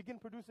sheep begin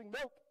producing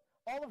milk.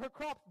 All of her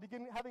crops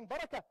begin having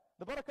barakah,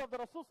 the barakah of the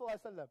Rasul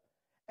sallallahu alaihi wasallam.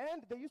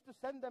 And they used to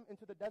send them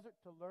into the desert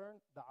to learn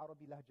the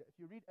Arabi lahja. If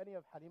you read any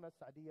of Halima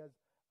Sa'diya's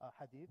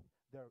hadith,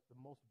 they're the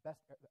most best,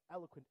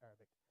 eloquent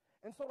Arabic.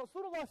 And so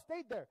Rasulullah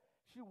stayed there.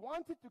 She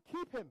wanted to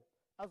keep him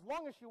as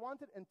long as she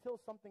wanted until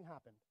something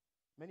happened.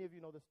 Many of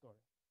you know this story.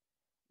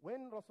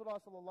 When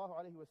Rasulullah sallallahu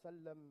alaihi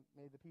wasallam,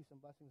 may the peace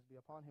and blessings be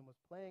upon him, was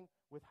playing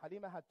with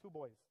Halima, had two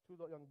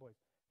young boys.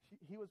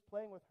 He was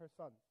playing with her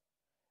sons.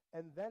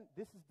 And then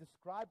this is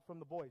described from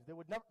the boys. They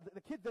would never,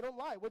 the kids, they don't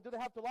lie. What do they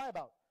have to lie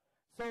about?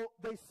 So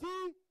they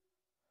see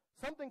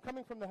something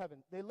coming from the heaven.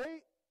 They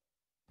lay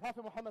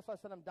Prophet Muhammad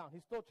sallallahu alaihi wasallam down.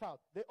 He's still a child.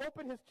 They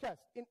open his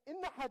chest. In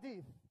the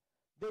hadith,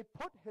 they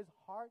put his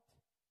heart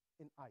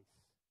in ice.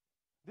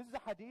 This is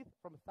a hadith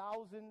from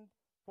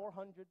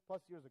 1,400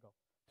 plus years ago.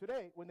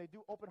 Today, when they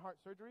do open heart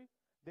surgery,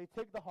 they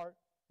take the heart,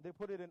 they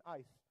put it in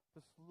ice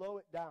to slow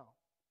it down.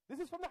 This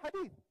is from the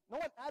hadith. No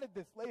one added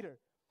this later.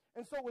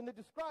 And so when they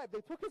describe,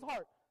 they took his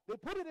heart, they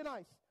put it in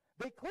ice,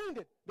 they cleaned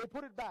it, they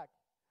put it back.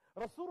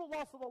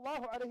 Rasulullah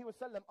sallallahu alaihi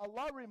wasallam,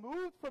 Allah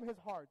removed from his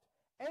heart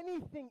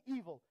anything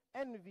evil,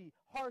 envy,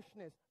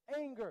 harshness,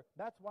 anger.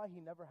 That's why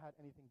he never had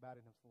anything bad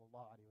in him,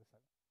 sallallahu alaihi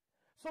wasallam.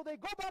 So they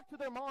go back to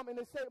their mom and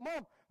they say,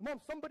 Mom,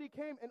 somebody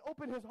came and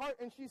opened his heart,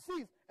 and she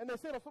sees, and they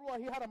say, Rasulullah,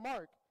 he had a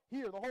mark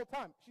here the whole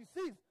time. She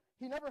sees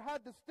he never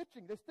had the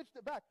stitching. They stitched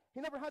it back.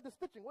 He never had the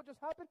stitching. What just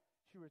happened?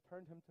 She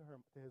returned him to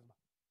his mom.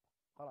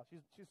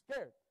 She's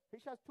scared.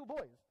 She has two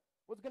boys.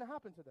 What's going to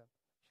happen to them?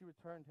 She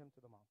returned him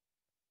to the mom.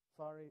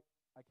 Sorry,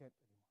 I can't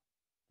anymore.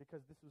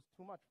 Because this was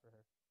too much for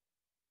her.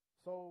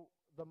 So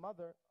the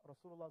mother,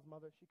 Rasulullah's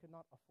mother, she could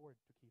not afford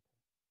to keep him.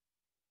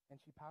 And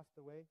she passed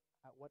away.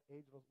 At what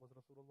age was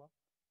Rasulullah?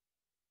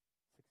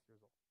 6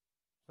 years old.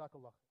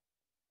 Jazakallah.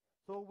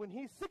 So when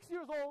he's 6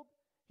 years old,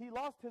 he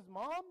lost his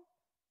mom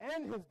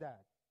and his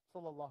dad.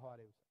 Sallallahu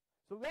alayhi wa sallam.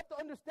 So we have to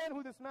understand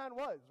who this man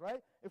was, right?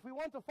 If we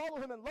want to follow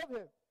him and love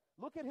him,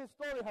 look at his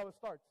story, how it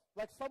starts.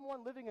 Like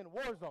someone living in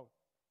war zone.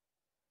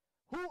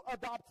 Who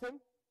adopts him?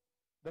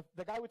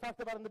 The guy we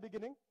talked about in the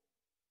beginning.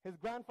 His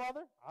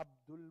grandfather,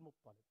 Abdul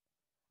Muttalib.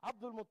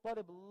 Abdul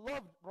Muttalib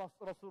loved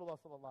Rasulullah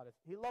sallallahu alayhi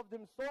wa sallam. He loved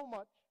him so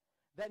much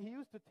that he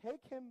used to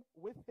take him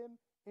with him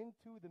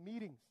into the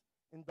meetings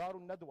in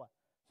Darun Nadwa.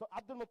 So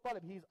Abdul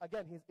Muttalib, he's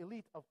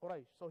elite of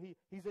Quraysh. So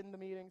he's in the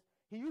meetings.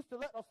 He used to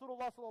let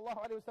Rasulullah sallallahu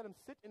alaihi wasallam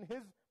sit in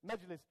his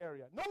majlis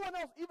area. No one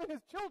else, even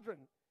his children,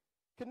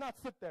 cannot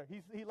sit there.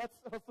 He lets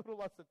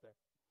Rasulullah sit there.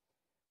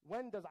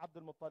 When does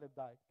Abdul Muttalib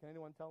die? Can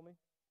anyone tell me?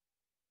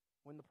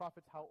 When the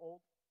Prophet's how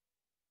old?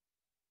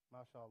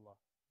 MashaAllah.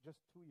 Just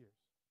 2 years.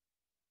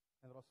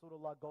 And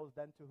Rasulullah goes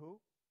then to who?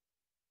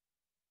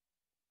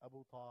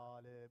 Abu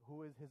Talib,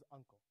 who is his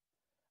uncle.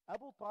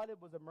 Abu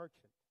Talib was a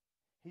merchant.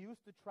 He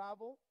used to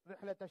travel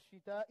رحلة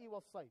الشتاء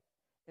والصيف.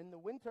 In the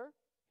winter,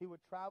 he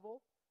would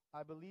travel,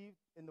 I believe,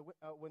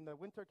 when the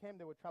winter came,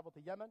 they would travel to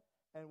Yemen,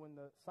 and when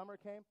the summer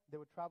came, they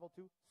would travel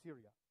to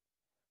Syria.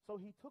 So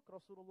he took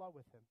Rasulullah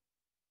with him.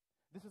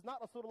 This is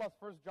not Rasulullah's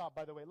first job,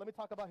 by the way. Let me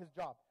talk about his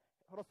job.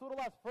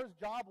 Rasulullah's first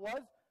job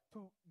was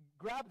to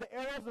grab the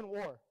arrows in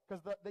war,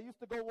 because they used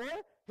to go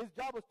war. His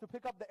job was to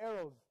pick up the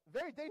arrows.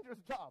 Very dangerous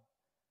job.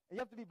 And you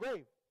have to be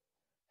brave.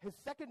 His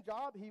second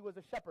job, he was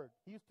a shepherd.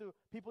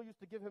 People used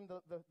to give him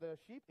the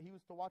sheep. He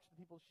used to watch the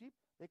people's sheep.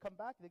 They come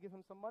back, they give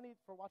him some money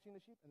for watching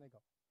the sheep, and they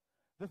go.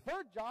 The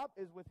third job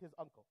is with his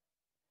uncle.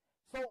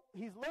 So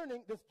he's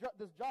learning this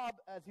job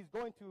as he's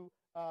going to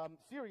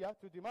Syria,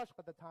 to Dimashq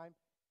at the time.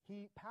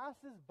 He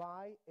passes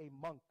by a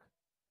monk.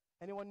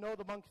 Anyone know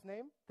the monk's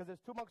name? Because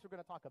there's two monks we're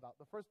going to talk about.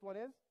 The first one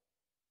is,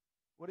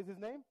 what is his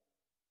name?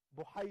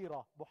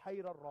 Buhayra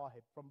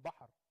al-Rahib, from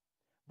Bahar.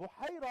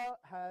 Buhayra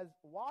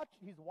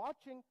he's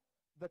watching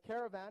the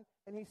caravan,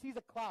 and he sees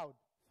a cloud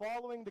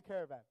following the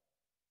caravan.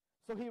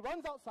 So he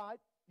runs outside.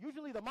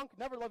 Usually the monk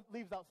never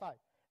leaves outside.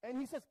 And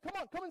he says,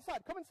 come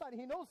inside.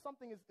 He knows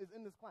something is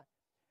in this clan.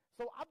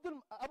 So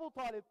Abu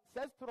Talib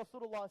says to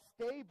Rasulullah,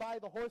 stay by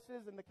the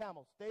horses and the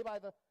camels. Stay by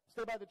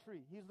the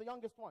tree. He's the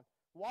youngest one.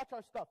 Watch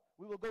our stuff.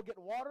 We will go get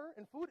water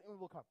and food, and we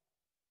will come.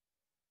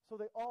 So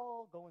they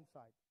all go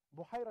inside.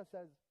 Buhayra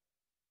says,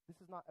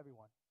 this is not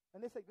everyone.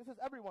 And they say, this is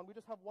everyone. We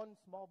just have one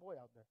small boy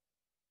out there.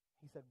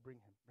 He said, bring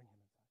him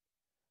inside.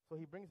 So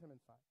he brings him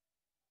inside.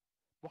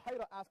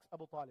 Buhayra asks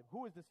Abu Talib,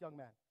 who is this young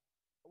man?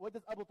 What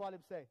does Abu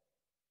Talib say?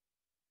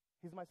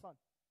 He's my son.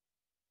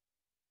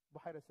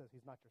 Buhayra says,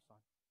 he's not your son.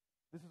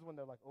 This is when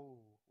they're like, oh,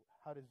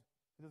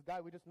 this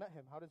guy, we just met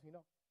him. How does he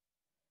know?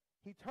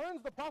 He turns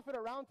the Prophet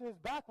around to his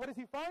back. What does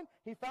he find?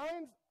 He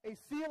finds a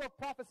seal of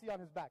prophecy on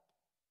his back.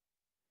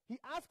 He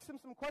asks him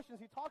some questions.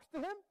 He talks to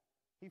him.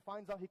 He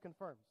finds out, he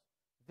confirms.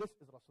 This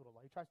is Rasulullah.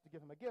 He tries to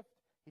give him a gift.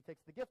 He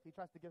takes the gift. He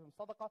tries to give him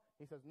sadaqah.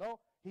 He says no.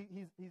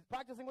 He's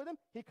practicing with him.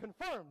 He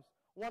confirms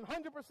 100%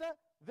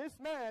 this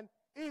man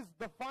is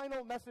the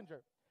final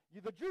messenger.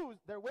 The Jews,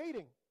 they're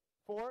waiting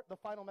for the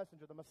final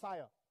messenger, the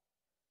Messiah.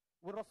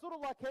 When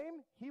Rasulullah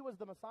came, he was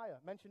the Messiah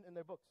mentioned in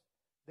their books.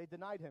 They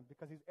denied him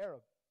because he's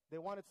Arab. They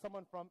wanted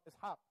someone from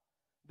Ishaq.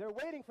 They're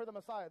waiting for the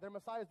Messiah. Their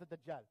Messiah is the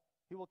Dajjal.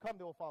 He will come,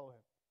 they will follow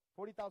him.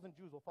 40,000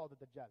 Jews will follow the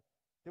Dajjal.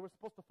 They were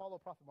supposed to follow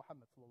Prophet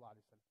Muhammad sallallahu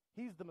alaihi wasallam.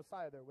 He's the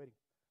Messiah they're waiting.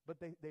 But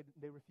they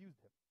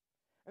refused him.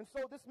 And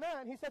so this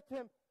man, he said to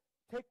him,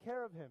 take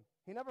care of him.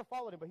 He never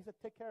followed him, but he said,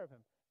 take care of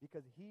him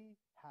because he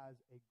has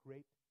a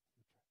great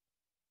future.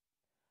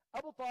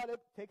 Abu Talib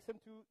takes him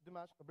to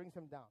Damascus, brings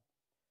him down.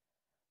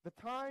 The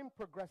time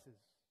progresses.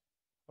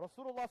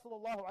 Rasulullah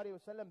sallallahu alaihi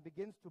wasallam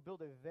begins to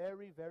build a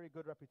very, very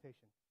good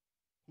reputation.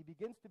 He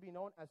begins to be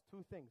known as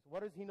two things.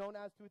 What is he known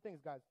as? Two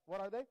things, guys. What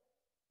are they?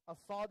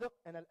 As-Sadiq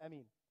and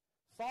Al-Amin.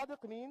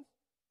 Sadiq means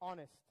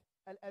honest.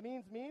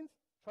 Al-Amin means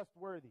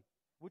trustworthy.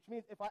 Which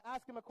means if I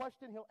ask him a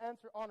question, he'll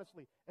answer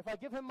honestly. If I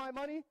give him my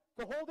money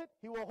to hold it,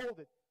 he will hold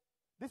it.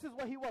 This is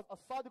what he was,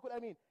 As-Sadiq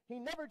Al-Amin. He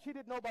never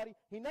cheated nobody.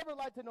 He never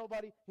lied to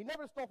nobody. He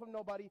never stole from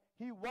nobody.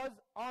 He was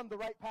on the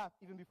right path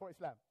even before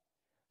Islam.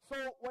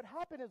 So what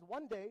happened is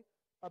one day,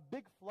 a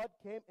big flood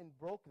came and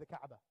broke the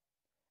Kaaba.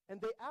 And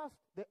they asked,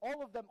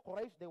 all of them,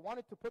 Quraysh, they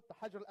wanted to put the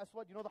Hajar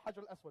al-Aswad. You know the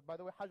Hajar al-Aswad. By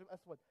the way, Hajar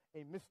al-Aswad,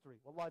 a mystery.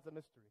 Wallah, it's a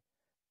mystery.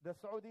 The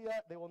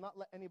Saudiya, they will not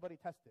let anybody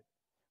test it.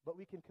 But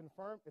we can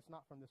confirm it's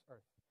not from this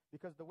earth.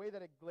 Because the way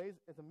that it glazed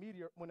is a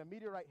meteor. When a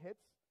meteorite hits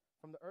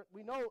from the earth,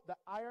 we know that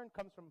iron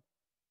comes from,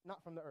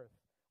 not from the earth.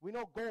 We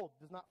know gold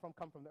does not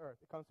come from the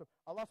earth. It comes from,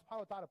 Allah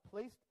subhanahu wa ta'ala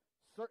placed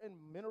certain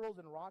minerals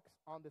and rocks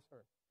on this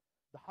earth.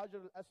 The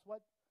Hajar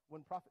al-Aswad,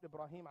 when Prophet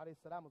Ibrahim alayhi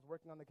salam was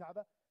working on the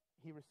Kaaba,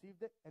 he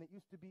received it, and it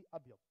used to be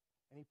abyad.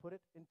 And he put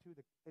it into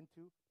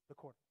the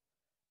corner.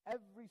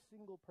 Every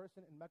single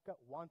person in Mecca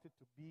wanted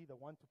to be the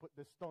one to put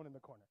this stone in the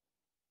corner.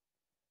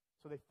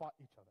 So they fought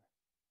each other.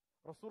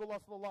 Rasulullah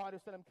sallallahu alaihi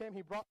wasallam came,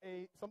 he brought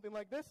something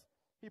like this.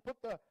 He put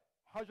the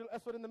Hajar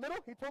al-Aswad in the middle.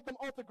 He told them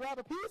all to grab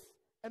a piece,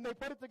 and they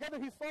put it together.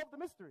 He solved the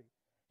mystery.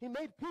 He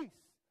made peace.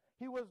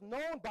 He was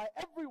known by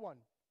everyone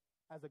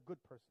as a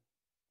good person.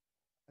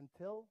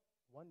 Until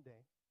one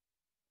day,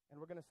 and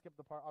we're going to skip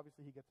the part,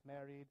 obviously he gets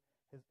married.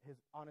 His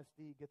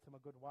honesty gets him a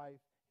good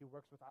wife. He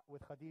works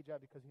with Khadija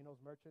because he knows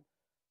merchant.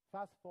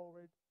 Fast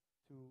forward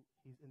to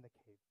he's in the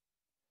cave.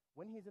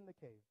 When he's in the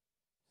cave,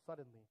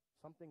 suddenly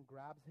something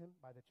grabs him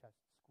by the chest,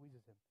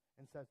 squeezes him,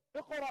 and says,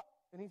 Iqra!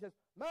 And he says,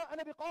 Ma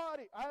ana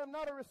biqari, I am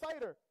not a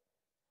reciter.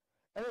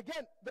 And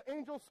again, the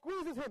angel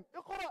squeezes him,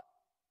 Iqra!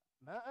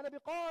 Ma ana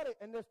biqari.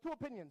 And there's two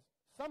opinions.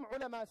 Some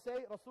ulama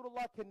say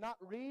Rasulullah cannot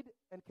read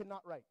and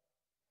cannot write.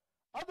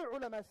 Other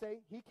ulama say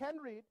he can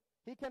read,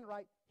 he can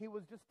write. He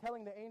was just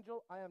telling the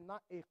angel, I am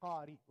not a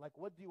qari. Like,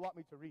 what do you want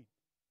me to read?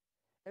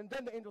 And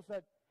then the angel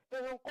said,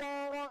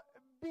 اقرأ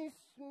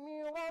باسم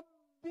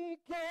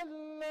ربك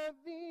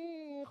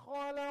الذي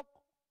خلق.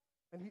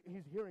 And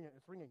he's hearing it,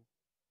 it's ringing.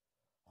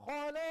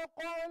 خلق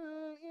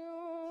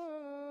الإنسان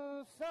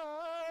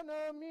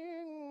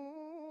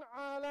من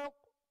علق.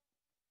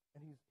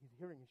 And he's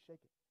hearing, he's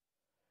shaking.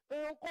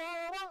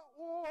 اقرأ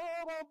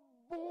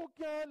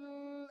وربك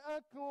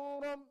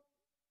الأكرم.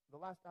 The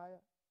last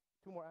ayah,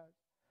 two more ayahs.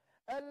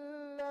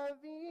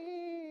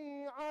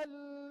 الذي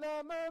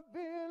علم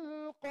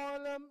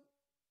بالقلم.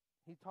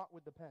 He taught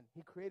with the pen.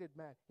 He created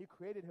man. He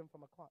created him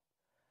from a cloth.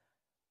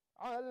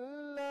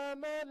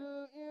 علم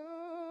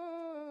الإنسان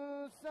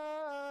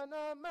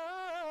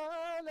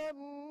ما لم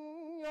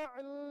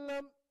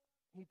يعلم.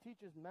 He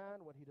teaches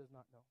man what he does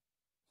not know.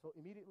 So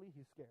immediately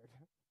he's scared.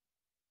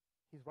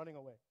 He's running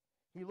away.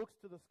 He looks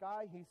to the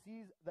sky. He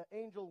sees the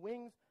angel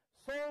wings.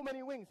 So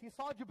many wings. He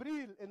saw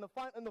Jibreel in the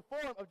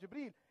form of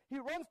Jibreel. He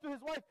runs to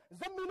his wife.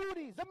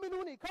 Zammiluni,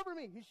 Zammiluni, cover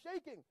me. He's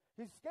shaking.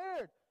 He's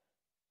scared.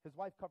 His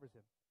wife covers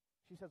him.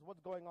 She says,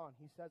 what's going on?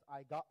 He says,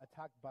 I got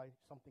attacked by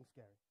something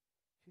scary.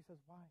 She says,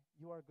 why?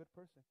 You are a good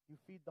person. You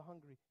feed the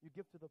hungry. You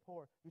give to the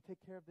poor. You take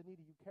care of the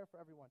needy. You care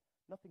for everyone.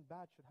 Nothing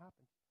bad should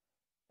happen.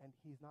 And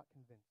he's not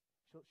convinced.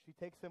 She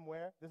takes him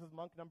where? This is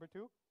monk number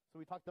 2. So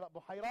we talked about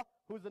Buhayra.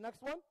 Who's the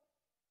next one?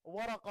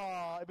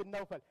 Waraqa ibn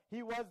Nawfal.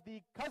 He was the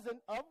cousin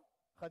of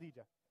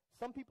Khadija.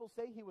 Some people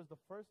say he was the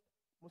first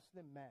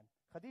Muslim man.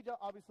 Khadija,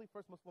 obviously,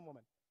 first Muslim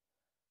woman.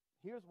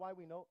 Here's why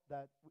we know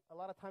that a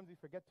lot of times we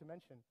forget to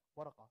mention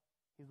Waraqa.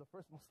 He's the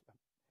first Muslim.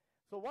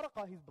 So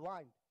Waraqa, he's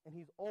blind, and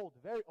he's old,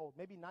 very old,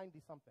 maybe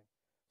 90-something.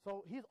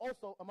 So he's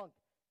also a monk.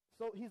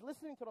 So he's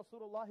listening to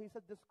Rasulullah. He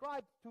said,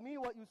 describe to me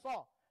what you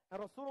saw.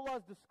 And Rasulullah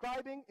is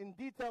describing in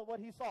detail what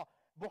he saw.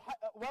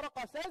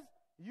 Waraqa says,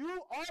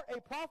 you are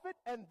a prophet,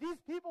 and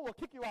these people will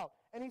kick you out.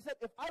 And he said,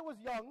 if I was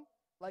young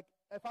like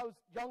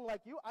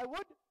you, I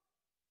would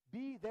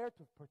be there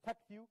to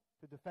protect you,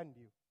 to defend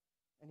you.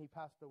 And he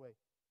passed away.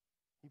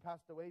 He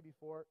passed away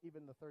before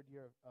even the 3rd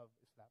year of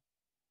Islam.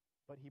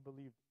 But he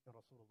believed in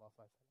Rasulullah.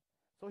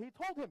 So he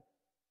told him,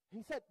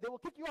 he said, they will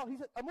kick you out. He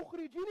said,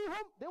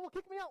 Amukhrijinihum, they will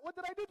kick me out. What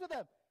did I do to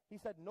them? He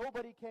said,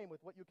 nobody came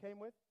with what you came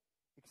with,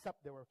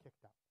 except they were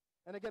kicked out.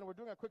 And again, we're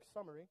doing a quick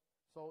summary.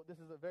 So this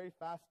is a very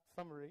fast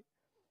summary.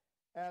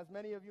 As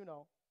many of you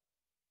know,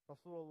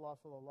 Rasulullah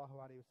sallallahu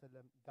alaihi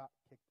wasallam got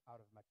kicked out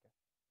of Mecca.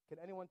 Can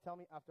anyone tell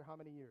me after how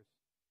many years?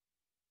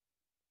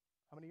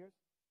 How many years?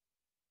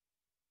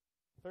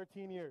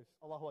 13 years.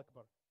 Allahu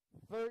Akbar.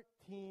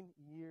 13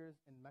 years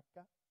in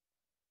Mecca,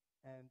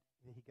 and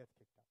he gets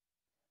kicked out.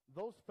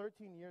 Those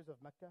 13 years of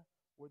Mecca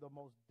were the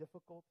most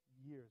difficult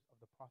years of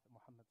the Prophet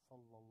Muhammad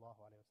sallallahu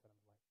alaihi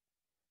wasallam's life.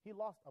 He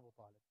lost Abu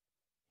Talib.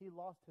 He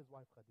lost his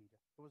wife Khadija.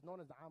 It was known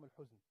as the Aam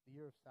al-Huzn, the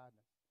year of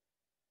sadness.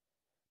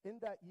 In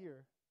that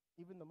year,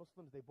 even the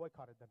Muslims, they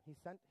boycotted them. He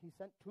sent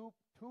two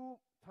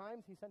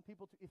times he sent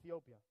people to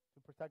Ethiopia to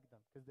protect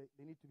them because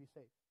they need to be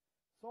safe.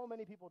 So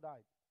many people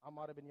died.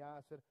 Ammar ibn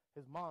Yasir,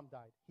 his mom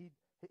died.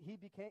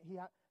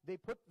 They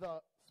put the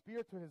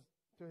spear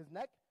to his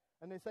neck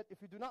and they said,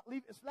 if you do not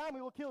leave Islam,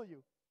 we will kill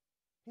you.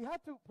 He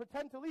had to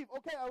pretend to leave.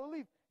 Okay, I will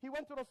leave. He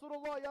went to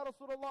Rasulullah, Ya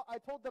Rasulullah, I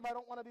told them I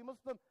don't want to be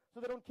Muslim so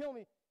they don't kill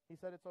me. He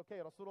said, it's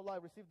okay.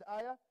 Rasulullah received the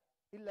ayah,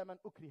 إِلَّا مَنْ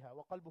أُكْرِهَا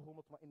وَقَلْبُهُ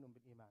مُطْمَئِنٌ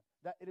بِالْإِيمَانِ.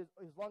 That it is,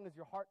 as long as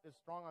your heart is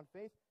strong on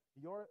faith,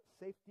 your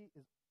safety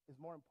is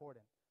more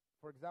important.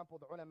 For example,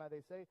 the ulama,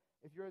 they say,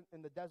 if you're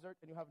in the desert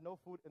and you have no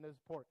food and there's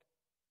pork,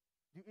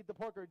 do you eat the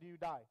pork or do you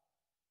die?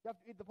 You have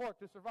to eat the pork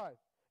to survive.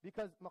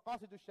 Because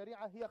maqasid al-sharia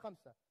hiya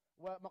khamsa.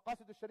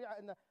 Maqasid al-sharia,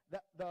 and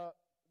the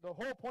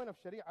whole point of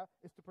sharia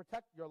is to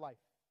protect your life,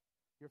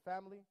 your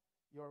family,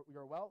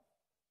 your wealth,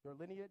 your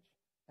lineage,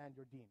 and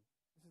your deen.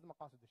 This is the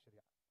maqasid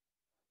al-sharia.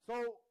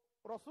 So,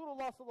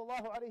 Rasulullah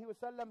sallallahu alayhi wa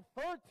sallam,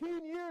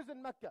 13 years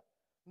in Mecca,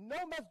 no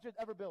masjid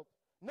ever built,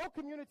 no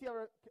community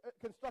ever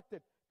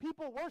constructed,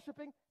 people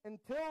worshipping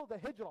until the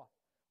hijrah.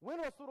 When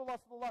Rasulullah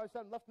sallallahu alayhi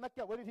wa sallam left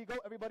Mecca, where did he go?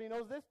 Everybody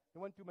knows this. He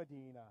went to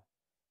Medina.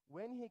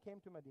 When he came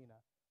to Medina,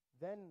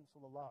 then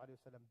sallallahu alayhi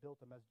wa sallam built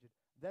a masjid.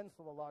 Then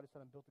sallallahu alayhi wa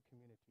sallam built a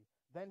community.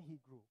 Then he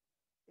grew.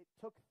 It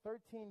took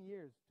 13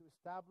 years to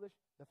establish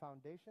the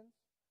foundations.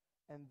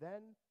 And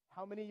then,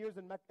 how many years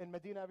in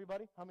Medina,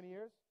 everybody? How many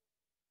years?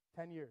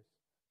 10 years.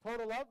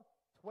 Total of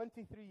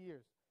 23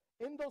 years.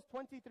 In those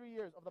 23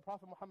 years of the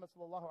Prophet Muhammad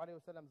sallallahu alayhi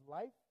wa sallam's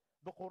life,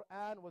 the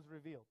Quran was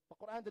revealed. The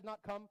Quran did not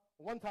come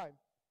one time.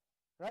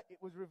 Right? It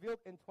was revealed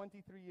in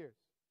 23 years.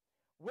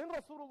 When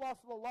Rasulullah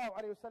sallallahu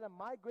alayhi wa sallam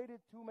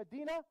migrated to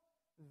Medina,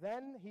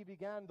 then he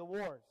began the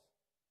wars.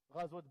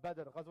 Ghazwat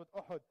Badr, Ghazwat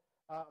Uhud,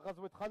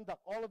 Ghazwat Khandaq,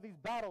 all of these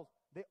battles,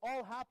 they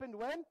all happened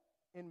when?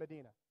 In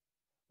Medina.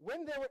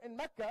 When they were in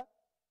Mecca,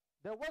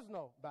 there was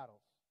no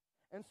battles.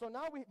 And so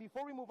now,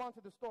 before we move on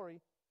to the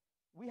story,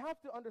 we have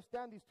to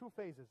understand these two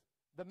phases.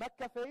 The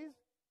Mecca phase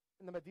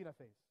and the Medina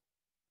phase.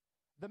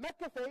 The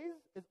Mecca phase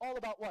is all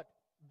about what?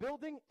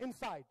 Building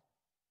inside.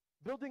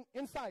 Building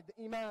inside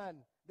the Iman,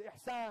 the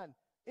Ihsan.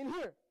 In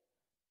here.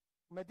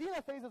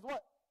 Medina phase is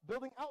what?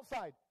 Building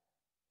outside.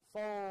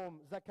 Saum,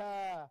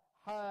 Zakah,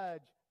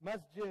 Hajj,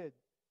 Masjid.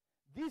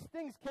 These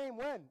things came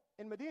when?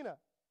 In Medina.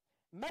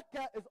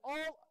 Mecca is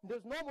all,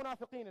 there's no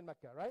munafiqeen in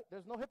Mecca, right?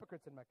 There's no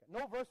hypocrites in Mecca.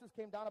 No verses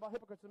came down about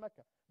hypocrites in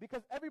Mecca.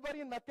 Because everybody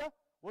in Mecca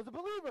was a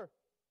believer.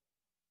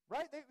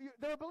 Right?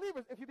 They were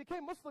believers. If you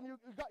became Muslim,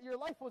 your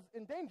life was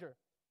in danger.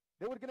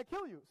 They were going to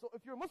kill you. So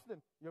if you're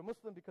Muslim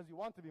because you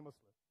want to be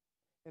Muslim.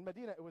 In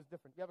Medina, it was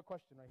different. You have a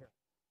question right here.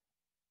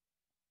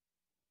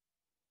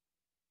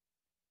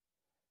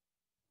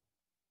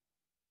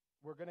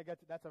 We're going to get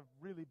to, that's a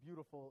really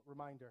beautiful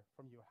reminder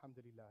from you,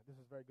 alhamdulillah. This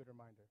is a very good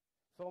reminder.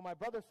 So my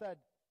brother said,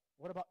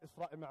 what about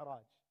Isra and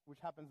Mi'raj, which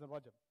happens in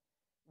Rajab?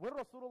 When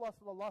Rasulullah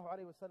sallallahu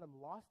alayhi wa sallam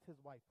lost his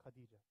wife,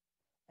 Khadija,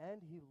 and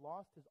he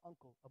lost his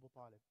uncle, Abu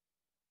Talib,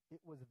 it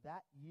was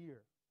that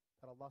year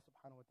that Allah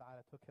subhanahu wa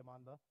ta'ala took him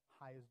on the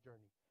highest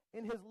journey.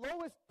 In his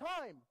lowest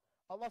time,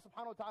 Allah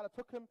subhanahu wa ta'ala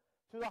took him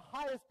to the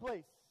highest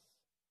place.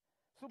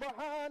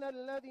 Subhan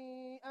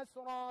alladhi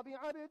asra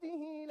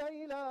bi'abdihi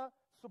layla.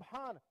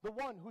 Subhan, the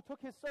one who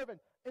took his servant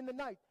in the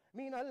night.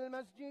 Min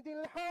al-masjid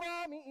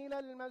al-harami ila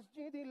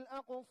al-masjid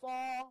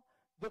al-aqsa.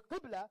 The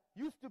Qibla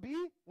used to be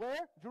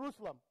where?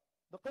 Jerusalem.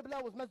 The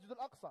Qibla was Masjid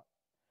al-Aqsa.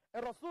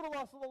 And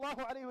Rasulullah sallallahu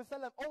alayhi wa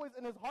sallam, always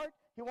in his heart,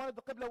 he wanted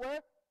the Qibla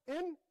where?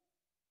 In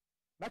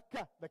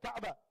Mecca, the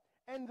Kaaba.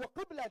 And the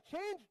Qibla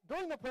changed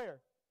during the prayer.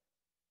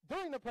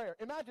 During the prayer.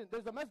 Imagine,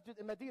 there's a masjid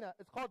in Medina.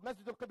 It's called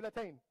Masjid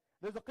al-Qiblatayn.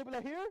 There's a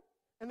Qibla here,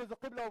 and there's a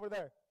Qibla over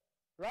there.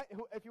 Right?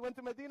 If you went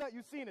to Medina,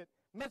 you've seen it.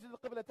 Masjid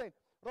al-Qiblatayn.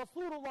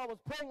 Rasulullah was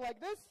praying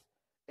like this.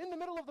 In the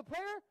middle of the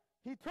prayer,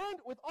 he turned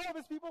with all of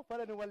his people.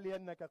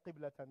 فَلَنُوَلِّيَنَّكَ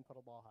قِبْلَةً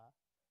تَرْضَاهَا.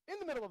 In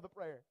the middle of the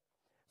prayer.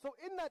 So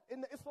in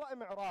the Isra and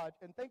Mi'raj,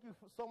 and thank you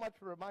so much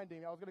for reminding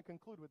me, I was going to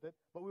conclude with it,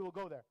 but we will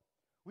go there.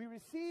 We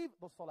receive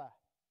the salah.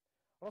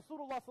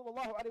 Rasulullah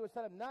sallallahu alayhi wa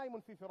sallam,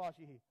 naimun fi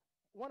firashihi.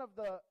 One of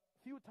the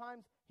few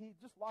times he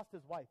just lost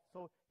his wife,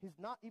 so he's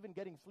not even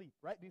getting sleep.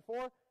 Right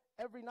before,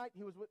 every night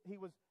he was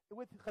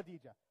with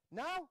Khadija.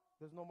 Now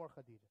there's no more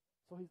Khadija,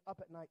 so he's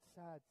up at night,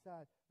 sad.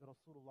 The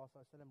Rasulullah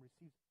sallallahu alayhi wa sallam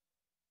receives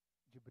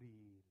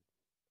Jibreel.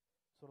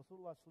 So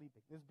Rasulullah is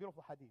sleeping. This is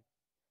beautiful hadith.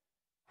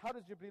 How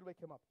does Jibreel wake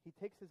him up? He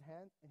takes his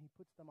hands and he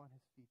puts them on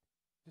his feet.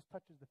 Just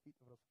touches the feet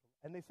of Rasulullah.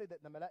 And they say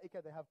that the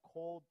malaika, they have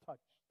cold touch.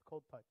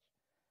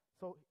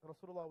 So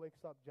Rasulullah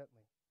wakes up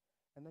gently.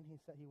 And then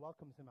he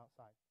welcomes him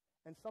outside.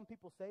 And some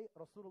people say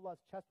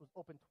Rasulullah's chest was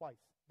opened twice.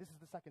 This is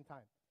the second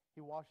time.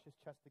 He washed his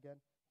chest again.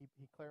 He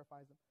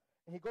clarifies them.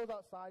 And he goes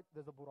outside,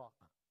 there's a buraq.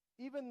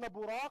 Even the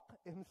buraq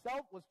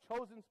himself was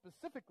chosen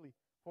specifically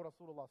for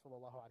Rasulullah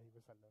sallallahu alaihi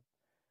wasallam.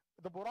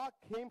 The Buraq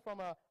came from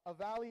a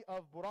valley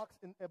of Buraqs.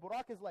 A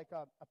Buraq is like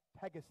a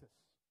Pegasus.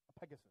 A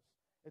Pegasus.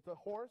 It's a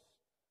horse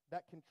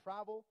that can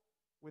travel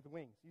with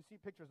wings. You see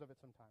pictures of it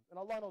sometimes. And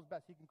Allah knows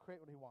best. He can create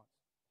what He wants.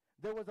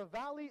 There was a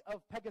valley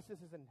of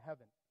Pegasuses in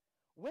heaven.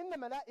 When the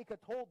Malaika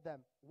told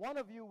them, one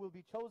of you will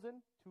be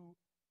chosen to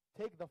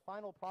take the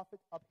final prophet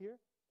up here,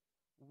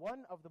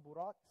 one of the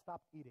Buraq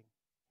stopped eating.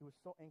 He was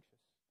so anxious.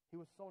 He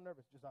was so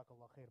nervous.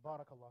 Jazakallah khair.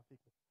 Barakallah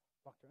feek.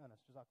 Dr. Anas.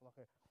 Jazakallah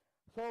khair.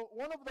 So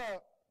one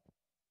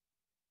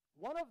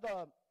of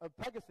the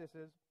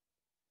Pegasuses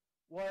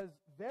was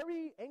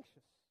very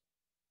anxious.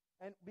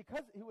 And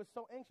because he was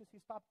so anxious, he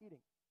stopped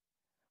eating.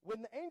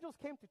 When the angels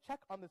came to check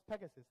on this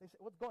Pegasus, they said,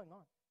 what's going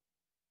on?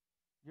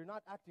 You're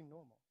not acting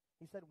normal.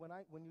 He said,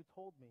 when you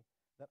told me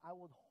that I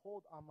would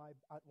hold on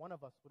one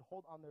of us would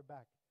hold on their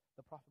back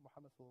the Prophet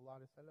Muhammad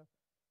sallallahu alaihi wasallam,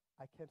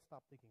 I can't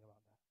stop thinking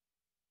about that.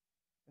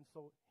 And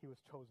so he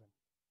was chosen.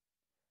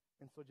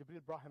 And so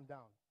Jibreel brought him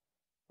down.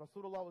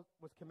 Rasulullah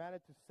was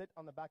commanded to sit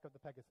on the back of the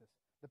Pegasus.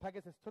 The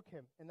Pegasus took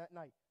him in that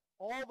night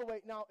all the way.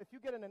 Now, if you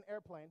get in an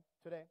airplane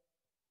today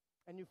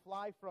and you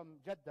fly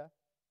from Jeddah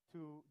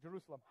to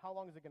Jerusalem, how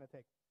long is it going to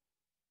take?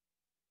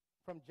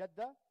 From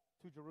Jeddah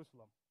to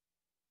Jerusalem.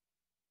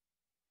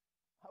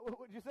 What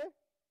would you say?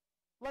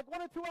 Like 1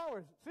 or 2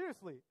 hours.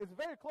 Seriously. It's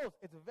very close.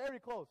 It's very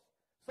close.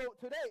 So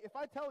today, if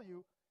I tell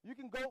you, you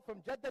can go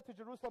from Jeddah to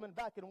Jerusalem and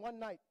back in one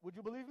night, would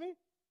you believe me?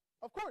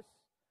 Of course.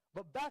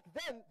 But back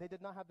then, they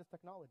did not have this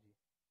technology.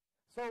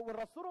 So when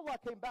Rasulullah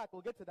came back,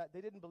 we'll get to that,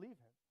 they didn't believe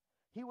him.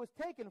 He was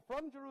taken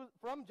from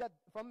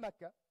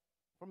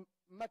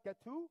Mecca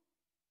to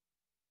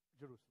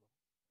Jerusalem.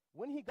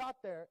 When he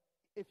got there,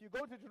 if you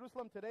go to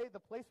Jerusalem today, the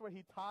place where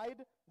he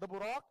tied the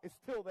Buraq is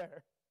still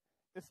there.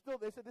 It's still,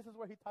 they said this is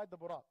where he tied the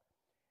Buraq.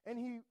 And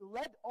he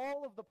led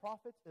all of the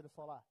prophets in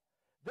salah.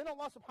 Then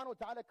Allah subhanahu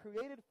wa ta'ala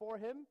created for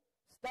him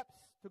steps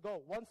to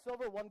go. 1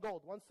 silver, 1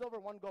 gold. 1 silver,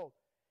 1 gold.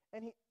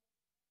 And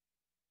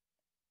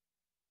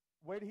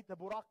the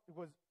Buraq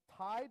was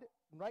tied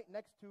right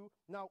next to,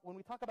 now when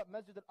we talk about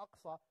Masjid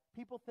al-Aqsa,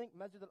 people think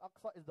Masjid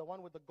al-Aqsa is the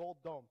one with the gold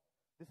dome.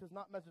 This is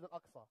not Masjid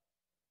al-Aqsa.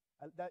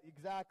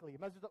 Exactly.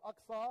 Masjid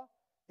al-Aqsa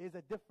is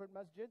a different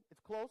masjid.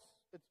 It's close.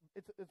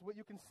 It's what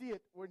you can see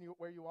it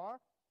where you are.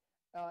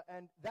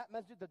 And that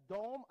masjid, the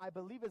dome, I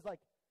believe is like,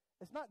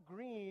 it's not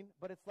green,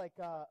 but it's like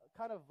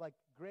kind of like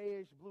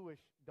grayish, bluish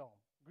dome.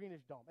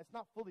 Greenish dome. It's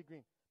not fully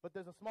green, but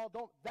there's a small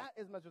dome. That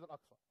is Masjid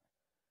al-Aqsa.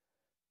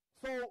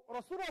 So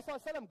Rasulullah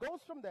ﷺ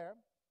goes from there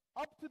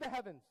up to the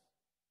heavens.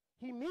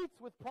 He meets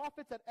with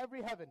prophets at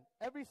every heaven.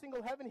 Every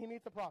single heaven he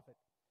meets a prophet.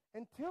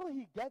 Until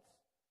he gets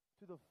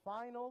to the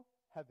final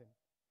heaven.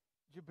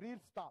 Jibreel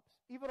stops.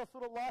 Even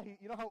Rasulullah,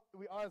 you know how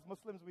we are as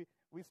Muslims,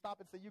 we stop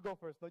and say, you go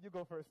first. No, you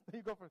go first. No,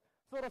 you go first.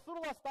 So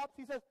Rasulullah stops.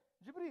 He says,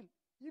 Jibreel,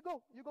 you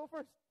go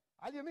first.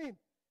 Al-Yamin.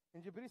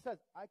 And Jibreel says,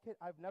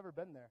 I've never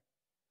been there.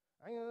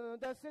 The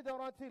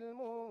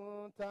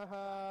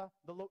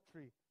lote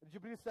tree.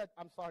 Jibreel said,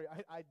 I'm sorry,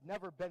 I'd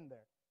never been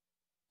there.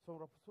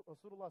 So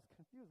Rasulullah is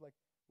confused, like,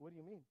 what do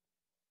you mean?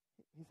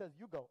 He says,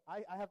 you go.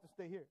 I have to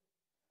stay here.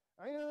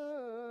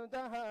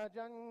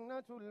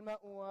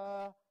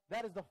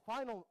 That is the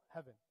final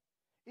heaven.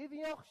 إذ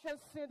يخشى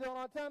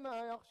السدرة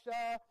ما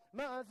يخشى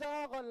ما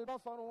زاغ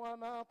البصر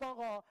وما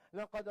طغى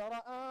لقد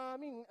رأى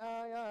من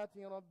آيات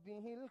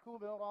ربه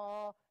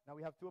الكبرى. Now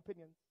we have two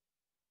opinions.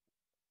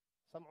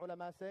 Some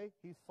ulama say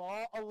he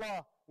saw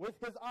Allah with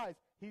his eyes.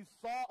 He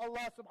saw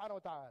Allah subhanahu wa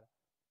ta'ala.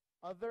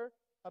 Other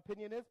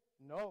opinion is,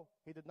 no,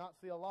 he did not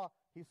see Allah.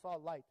 He saw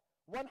light.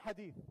 One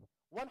hadith,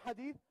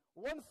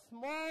 one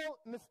small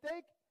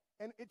mistake,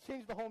 and it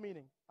changed the whole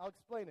meaning. I'll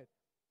explain it.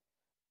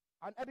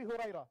 عن أبي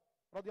هريرة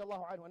رضي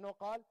الله عنه أنه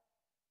قال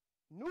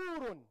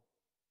نور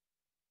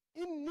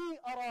إني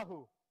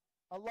أراه.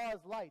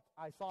 Allah's light,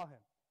 I saw him.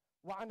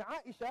 وعن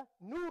عائشة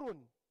نور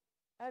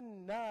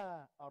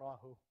أنا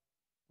أراه.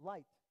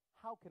 Light,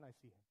 how can I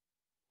see him?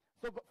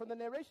 So from the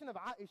narration of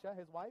Aisha,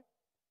 his wife,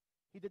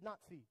 he did not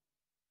see.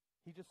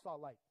 He just saw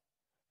light.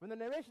 From the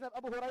narration of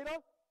Abu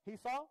Hurairah, he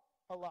saw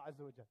Allah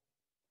Azza wa Jal.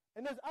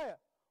 And there's ayah.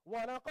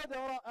 وَلَقَدْ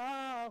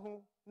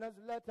رَآهُ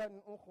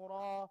نَزْلَةً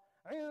أُخْرَى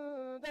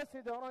عِنْدَ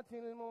سِدْرَةِ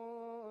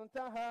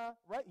الْمُنْتَهَى.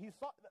 Right? He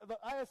saw, the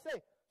ayah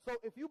say. So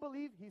if you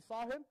believe he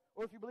saw him,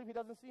 or if you believe he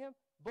doesn't see him,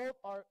 both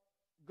are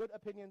good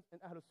opinions in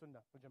Ahlul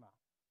Sunnah wa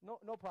Jama'ah.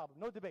 No problem.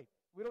 No debate.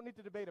 We don't need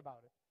to debate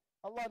about it.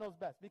 Allah knows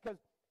best. Because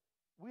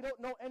we don't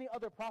know any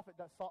other prophet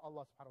that saw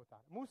Allah subhanahu wa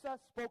ta'ala. Musa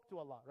spoke to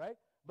Allah, right?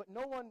 But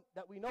no one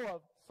that we know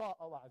of saw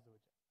Allah Azza wa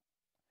Jal.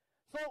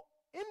 So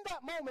in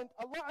that moment,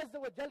 Allah Azza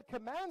wa Jal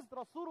commands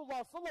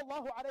Rasulullah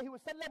sallallahu alayhi wa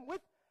sallam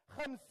with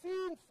 50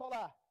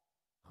 salah.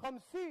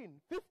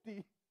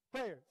 50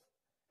 prayers.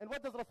 And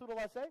what does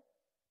Rasulullah say?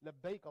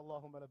 Labbaik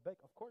Allahumma labbaik.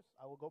 Of course,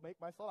 I will go make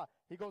my salah.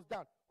 He goes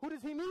down. Who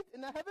does he meet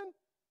in the heaven?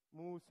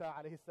 Musa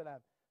alayhi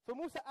salam. So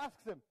Musa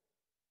asks him,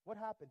 what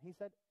happened? He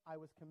said, I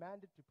was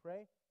commanded to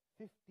pray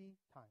 50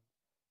 times.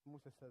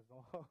 Musa says,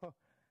 oh,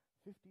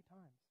 50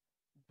 times.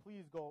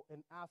 Please go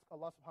and ask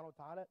Allah subhanahu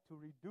wa ta'ala to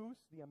reduce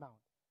the amount.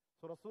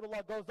 So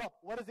Rasulullah goes up.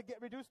 What does it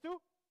get reduced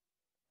to?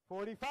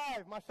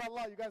 45,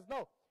 mashallah, you guys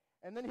know.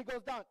 And then he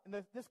goes down, and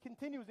this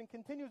continues and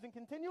continues and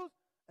continues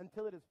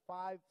until it is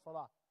 5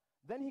 salah.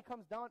 Then he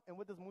comes down, and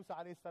what does Musa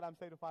alayhi salam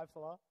say to 5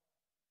 salah?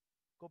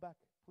 Go back,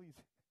 please.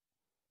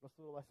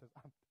 Rasulullah says,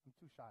 I'm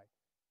too shy.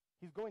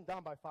 He's going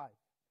down by 5.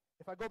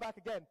 If I go back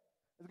again,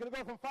 it's going to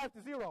go from 5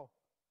 to 0.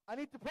 I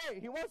need to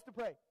pray. He wants to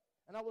pray.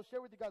 And I will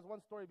share with you guys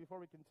one story before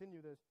we continue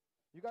this.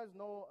 You guys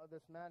know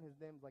this man, his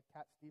name's like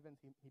Cat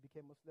Stevens. He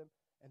became Muslim,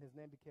 and his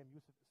name became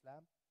Yusuf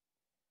Islam.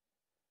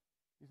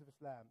 Yusuf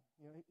Islam.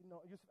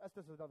 Yusuf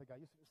Estes is another guy.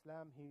 Yusuf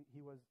Islam, he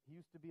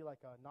used to be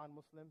like a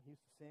non-Muslim. He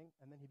used to sing,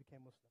 and then he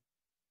became Muslim.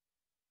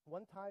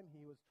 One time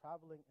he was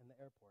traveling in the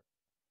airport,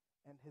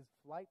 and his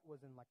flight was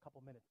in like a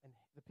couple minutes, and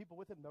the people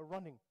with him, they're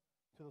running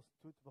to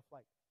the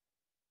flight.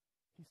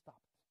 He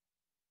stopped.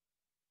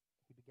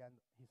 He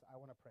said,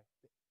 I want to pray.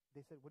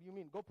 They said, what do you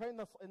mean? Go pray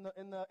in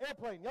the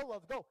airplane. Yalla,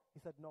 let's go.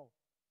 He said, no,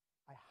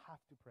 I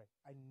have to pray.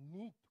 I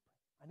need to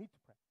pray. I need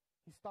to pray.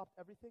 He stopped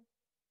everything.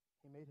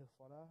 He made his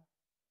salah.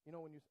 You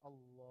know when you say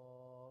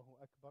Allahu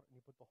Akbar and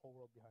you put the whole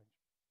world behind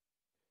you.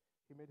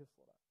 He made his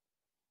salah.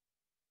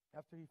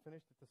 After he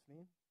finished the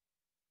taslim,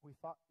 we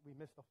thought we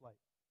missed the flight.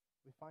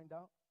 We find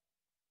out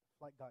the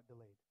flight got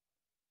delayed.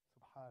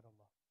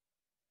 Subhanallah.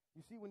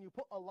 You see, when you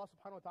put Allah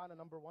subhanahu wa ta'ala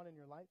number one in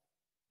your life,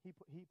 He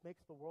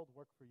makes the world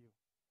work for you.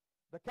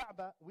 The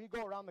Kaaba, we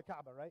go around the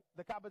Kaaba, right?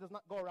 The Kaaba does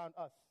not go around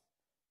us.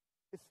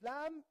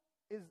 Islam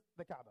is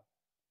the Kaaba.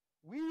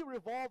 We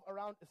revolve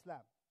around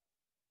Islam.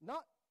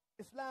 Not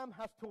Islam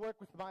has to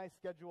work with my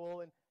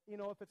schedule, and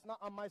if it's not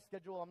on my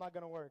schedule, I'm not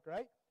going to work,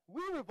 right?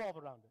 We revolve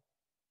around it.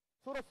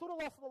 So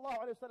Rasulullah sallallahu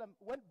alaihi wasallam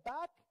went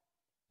back.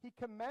 He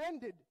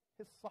commanded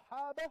his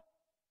Sahaba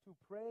to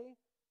pray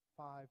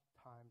 5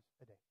 times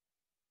a day.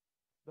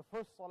 The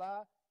first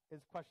salah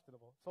is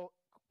questionable. So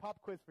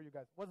pop quiz for you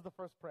guys. What's the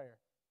first prayer?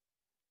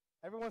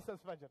 Everyone says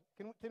Fajr.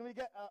 Can we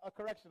get a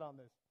correction on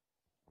this?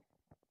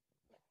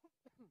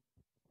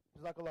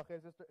 Jazakallah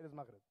khair, sister. It is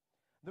Maghrib.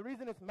 The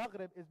reason it's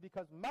Maghrib is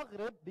because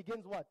Maghrib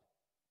begins what?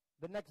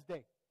 The next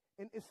day.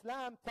 In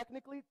Islam,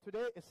 technically,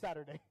 today is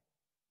Saturday.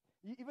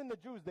 Even the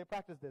Jews, they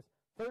practice this.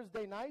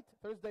 Thursday night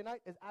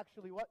is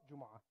actually what?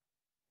 Jumu'ah.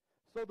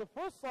 So the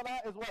first salah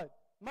is what?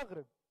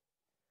 Maghrib.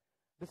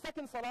 The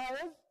second salah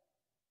is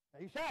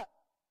Isha.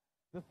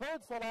 The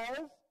third salah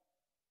is,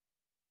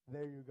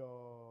 there you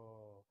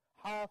go.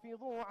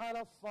 حافظوا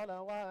على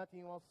الصلوات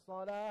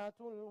والصلاة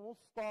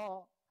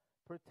الوسطى.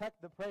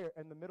 Protect the prayer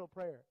and the middle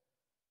prayer.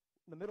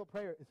 The middle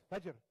prayer is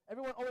Fajr.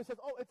 Everyone always says,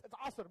 oh, it's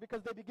Asr,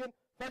 because they begin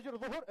Fajr,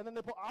 Dhuhr, and then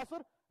they put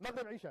Asr,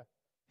 Maghrib, Isha.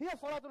 Here,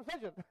 Salatul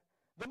Fajr.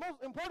 The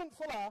most important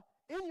salah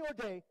in your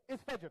day is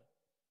Fajr.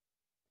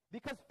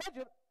 Because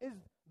Fajr is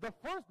the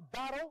first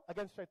battle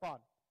against Shaitan.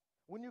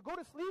 When you go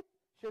to sleep,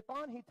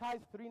 Shaitan, he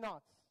ties 3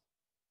 knots.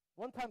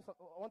 One time I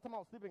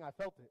was sleeping, I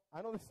felt it.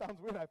 I know this sounds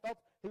weird. I felt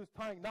he was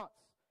tying knots.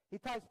 He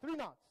ties 3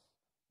 knots.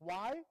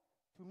 Why?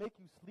 To make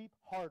you sleep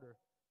harder.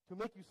 To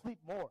make you sleep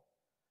more.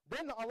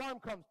 Then the alarm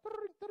comes.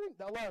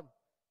 The alarm.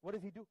 What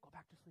does he do? Go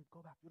back to sleep.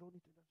 Go back. You don't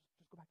need to.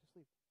 Just go back to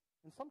sleep.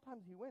 And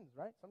sometimes he wins,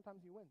 right?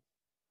 Sometimes he wins.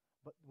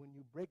 But when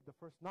you break the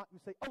first knot, you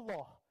say,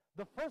 Allah.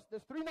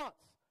 There's 3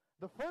 knots.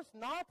 The first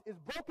knot is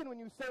broken when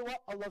you say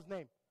what? Allah's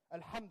name.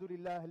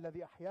 Alhamdulillah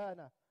alladhi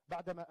ahyana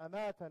ba'dama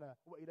amatana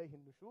wa ilayhi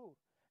an-nushur.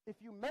 If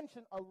you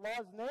mention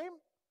Allah's name,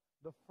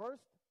 the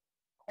first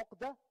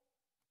uqdah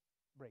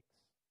breaks.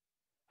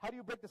 How do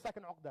you break the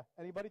second uqdah?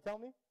 Anybody tell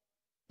me?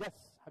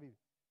 Yes, Habib.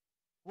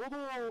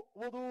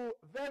 Wudu,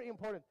 very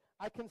important.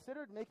 I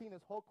considered making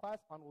this whole class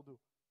on wudu.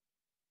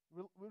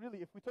 Really,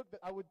 if we took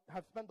that, I would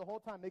have spent the whole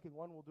time making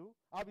one wudu.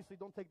 Obviously,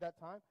 don't take that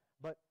time.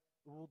 But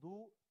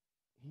wudu,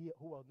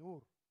 huwa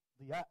nur,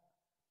 diya.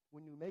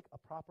 When you make a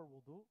proper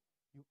wudu,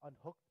 you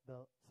unhook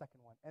the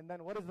second one. And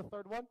then what is the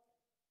third one?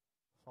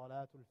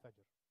 Salatul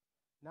Fajr.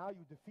 Now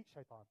you defeat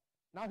Shaitan.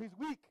 Now he's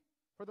weak.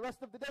 For the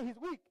rest of the day, he's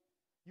weak.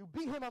 You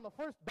beat him on the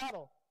first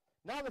battle.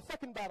 Now the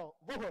second battle,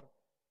 Dhuhr.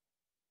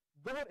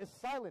 Dhuhr is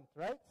silent,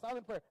 right?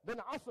 Silent prayer. Then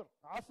Asr.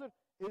 Asr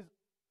is,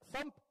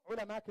 some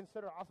ulama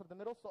consider Asr the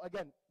middle. So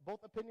again, both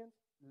opinions,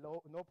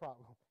 no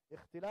problem.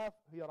 Ikhtilaf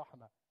hiya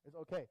rahma. It's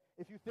okay.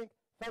 If you think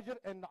Fajr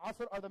and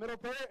Asr are the middle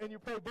prayer and you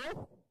pray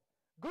both,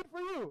 good for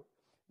you.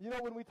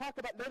 When we talk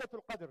about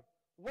Laylatul Qadr,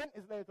 when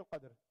is Laylatul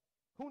Qadr?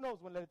 Who knows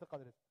when Laylatul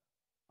Qadr is?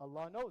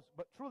 Allah knows.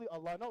 But truly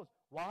Allah knows.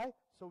 Why?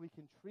 So we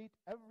can treat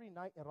every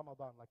night in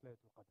Ramadan like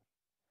Laylatul Qadr.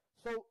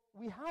 So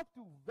we have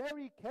to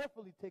very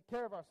carefully take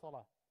care of our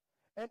salah.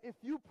 And if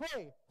you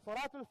pray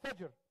Salatul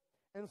Fajr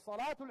and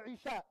Salatul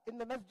Isha in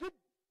the masjid,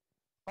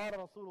 قال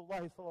رسول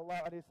الله صلى الله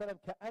عليه وسلم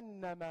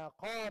كأنما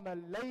قام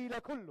الليل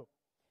كله.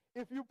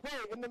 If you pray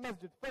in the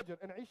masjid, Fajr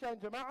and Isha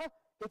and Jama'ah,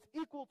 it's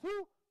equal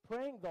to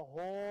praying the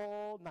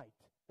whole night.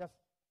 Yes?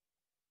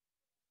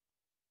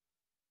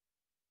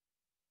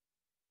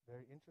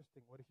 Very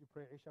interesting. What if you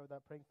pray Isha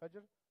without praying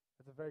Fajr?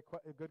 That's a very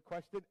good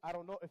question. I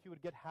don't know if you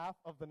would get half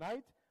of the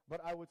night,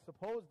 but I would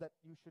suppose that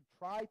you should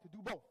try to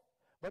do both.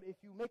 But if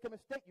you make a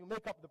mistake, you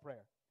make up the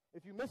prayer.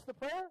 If you miss the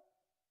prayer,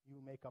 you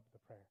make up the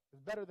prayer.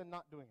 It's better than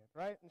not doing it,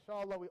 right?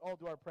 Inshallah, we all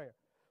do our prayer.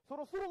 So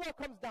Rasulullah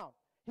comes down.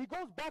 He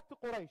goes back to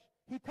Quraysh.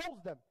 He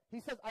tells them,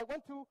 he says, I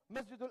went to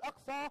Masjid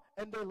al-Aqsa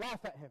and they laugh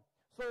at him.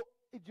 So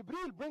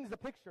Jibreel brings the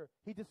picture.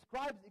 He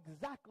describes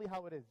exactly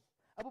how it is.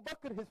 Abu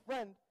Bakr, his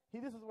friend,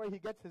 this is where he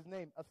gets his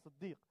name,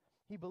 As-Siddiq.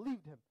 He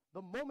believed him.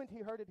 The moment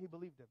he heard it, he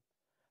believed him.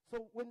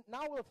 So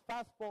now we'll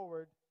fast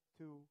forward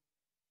to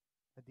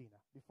Medina,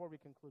 before we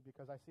conclude,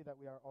 because I see that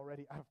we are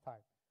already out of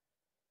time.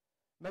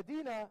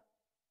 Medina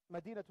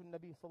to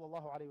Nabi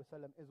sallallahu alayhi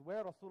wasallam is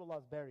where Rasulullah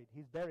is buried.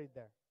 He's buried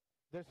there.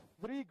 There's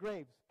 3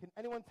 graves. Can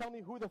anyone tell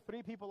me who the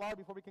 3 people are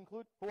before we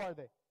conclude? Who are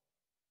they?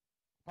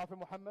 Prophet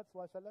Muhammad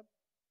sallallahu alayhi wasallam,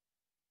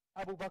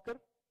 Abu Bakr,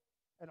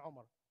 and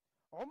Umar.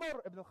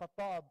 Umar ibn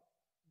al-Khattab,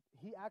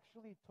 he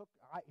actually took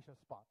Aisha's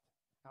spot.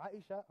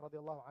 Aisha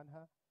radiallahu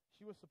anha,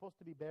 she was supposed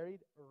to be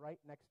buried right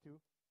next to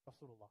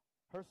Rasulullah.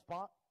 Her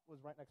spot was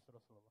right next to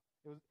Rasulullah.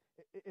 It was,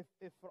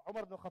 if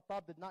Umar ibn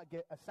al-Khattab did not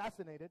get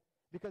assassinated,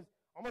 because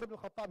Umar ibn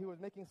al-Khattab, he was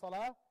making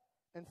salah,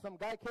 and some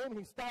guy came,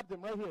 he stabbed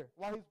him right here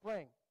while he's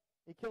praying.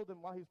 He killed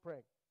him while he's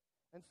praying.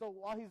 And so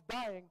while he's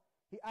dying,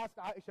 he asked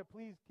Aisha,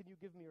 please, can you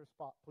give me your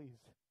spot, please?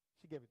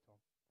 She gave it to him.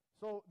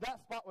 So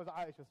that spot was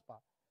Aisha's spot.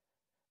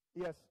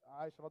 Yes,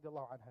 Aisha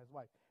radiallahu anha, his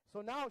wife.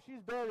 So now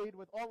she's buried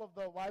with all of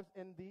the wives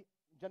in the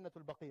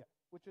Jannatul Baqiyah,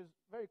 which is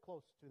very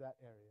close to that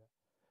area.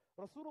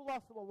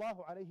 Rasulullah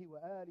sallallahu alayhi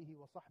wa alihi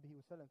wa sahbihi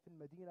wa sallam in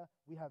Medina,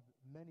 we have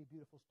many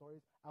beautiful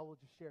stories. I will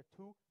just share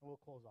 2 and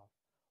we'll close off.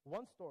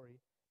 One story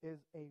is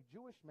a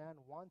Jewish man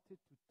wanted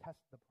to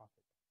test the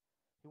Prophet.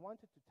 He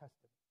wanted to test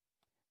him.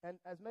 And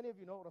as many of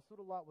you know,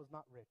 Rasulullah was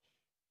not rich.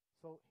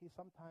 So he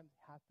sometimes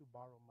had to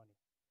borrow money.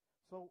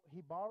 So he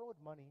borrowed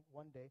money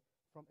one day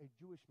from a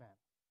Jewish man.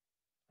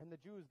 And the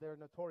Jews, they're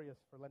notorious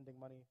for lending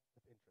money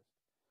with interest.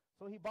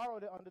 So he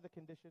borrowed it under the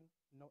condition,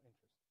 no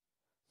interest.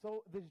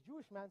 So this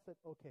Jewish man said,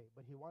 okay,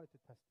 but he wanted to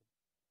test him.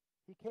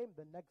 He came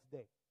the next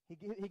day. He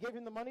gave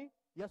him the money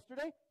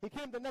yesterday. He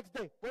came the next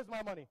day. Where's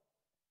my money?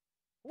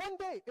 In one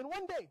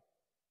day.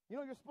 You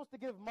know, you're supposed to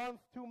give month,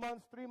 2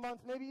 months, 3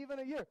 months, maybe even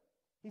a year.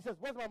 He says,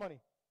 where's my money?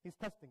 He's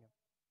testing him.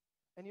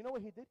 And you know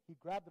what he did? He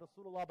grabbed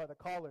Rasulullah by the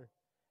collar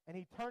and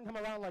he turned him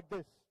around like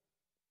this.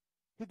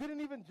 He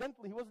didn't even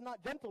he was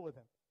not gentle with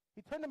him.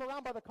 He turned him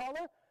around by the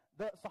collar.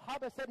 The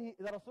Sahaba said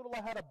that Rasulullah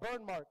had a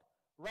burn mark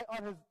right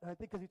on his, I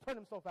think, because he turned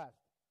him so fast.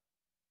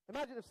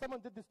 Imagine if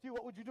someone did this to you,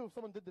 what would you do if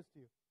someone did this to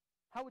you?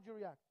 How would you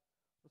react?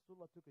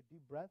 Rasulullah took a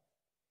deep breath.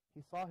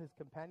 He saw his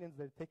companions,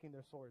 they're taking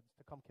their swords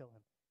to come kill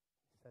him.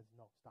 He says,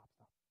 no, stop.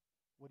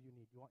 What do you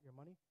need? You want your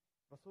money?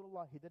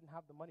 Rasulullah, he didn't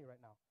have the money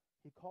right now.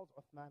 He calls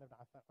Uthman ibn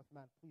Affan.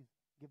 Uthman, please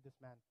give this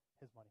man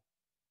his money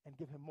and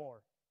give him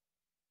more.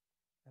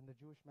 And the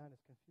Jewish man is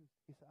confused.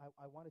 He said,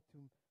 I wanted to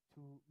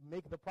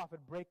make the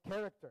Prophet break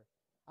character.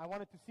 I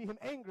wanted to see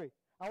him angry.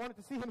 I wanted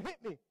to see him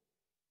hit me.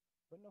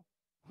 But no,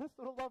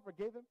 Rasulullah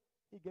forgave him.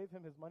 He gave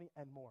him his money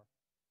and more.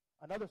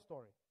 Another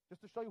story,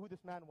 just to show you who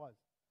this man was.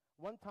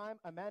 One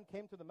time, a man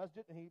came to the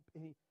masjid and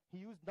he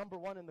used number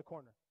 1 in the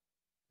corner.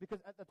 Because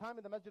at the time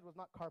in the masjid was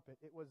not carpet,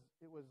 it was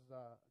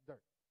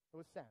dirt. It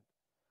was sand.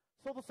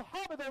 So the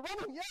Sahaba, they're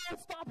running, yeah,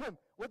 stop him.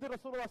 What did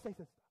Rasulullah say? He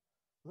says,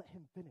 let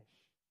him finish.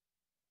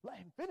 Let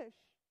him finish.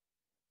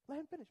 Let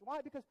him finish. Why?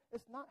 Because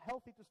it's not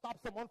healthy to stop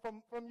someone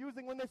from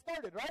using when they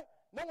started, right?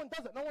 No one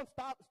does it. No one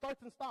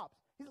starts and stops.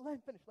 He said, let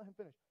him finish, let him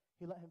finish.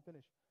 He let him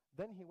finish.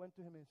 Then he went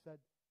to him and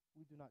said,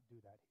 we do not do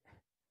that here.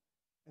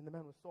 And the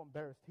man was so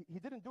embarrassed. He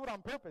didn't do it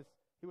on purpose.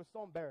 He was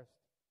so embarrassed.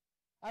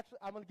 Actually,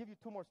 I'm going to give you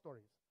 2 more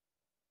stories.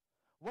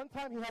 One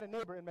time he had a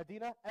neighbor in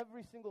Medina.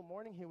 Every single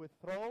morning he would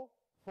throw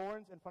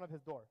thorns in front of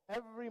his door.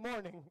 Every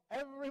morning.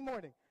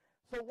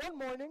 So one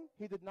morning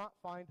he did not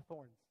find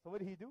thorns. So what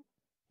did he do?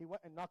 He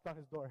went and knocked on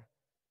his door.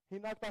 He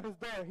knocked on his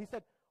door. He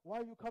said, why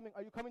are you coming?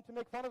 Are you coming to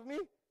make fun of me?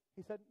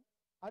 He said,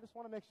 I just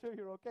want to make sure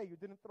you're okay. You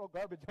didn't throw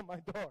garbage on my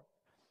door.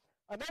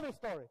 Another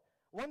story.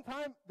 One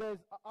time,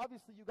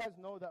 obviously you guys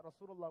know that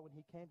Rasulullah, when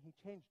he came, he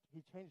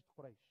changed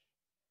Quraysh.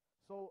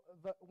 So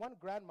the one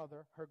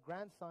grandmother, her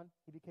grandson,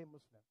 he became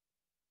Muslim.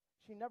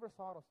 She never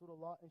saw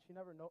Rasulullah and she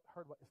never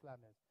heard what Islam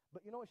is.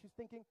 But you know what she's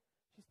thinking?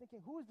 She's thinking,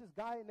 who is this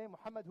guy named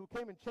Muhammad who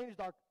came and changed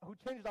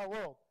our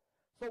world?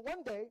 So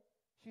one day,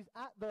 she's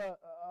at the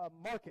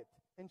market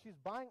and she's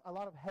buying a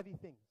lot of heavy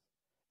things.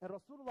 And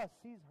Rasulullah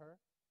sees her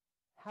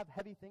have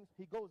heavy things.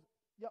 He goes,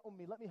 Ya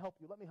Ummi, let me help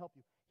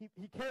you.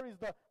 He carries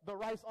the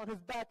rice on his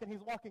back and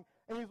he's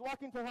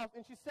walking to her house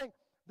and she's saying,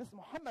 this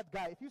Muhammad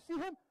guy, if you see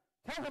him,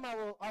 tell him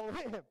I will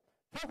hit him.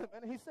 Tell him.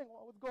 And he's saying,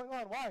 well, what's going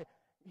on? Why?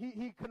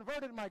 He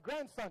converted my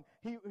grandson.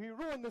 He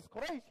ruined this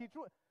Quraysh.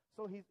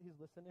 So he's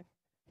listening.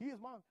 He is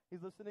mom.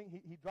 He's listening.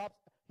 He drops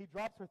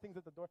her things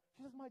at the door.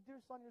 She says, my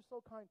dear son, you're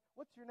so kind.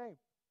 What's your name?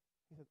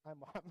 He says,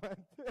 I'm Muhammad.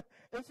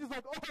 And she's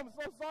like, oh, I'm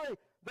so sorry.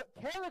 The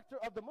character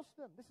of the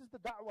Muslim, this is the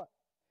da'wah.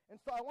 And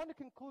so I want to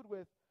conclude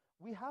with,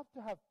 we have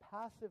to have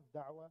passive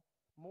da'wah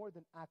more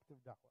than active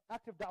da'wah.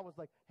 Active da'wah is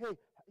like, hey,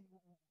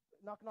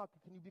 knock, knock,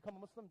 can you become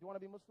a Muslim? Do you want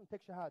to be a Muslim?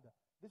 Take shahada.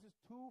 This is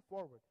too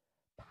forward.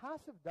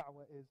 Passive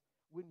da'wah is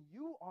when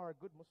you are a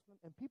good Muslim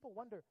and people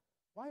wonder,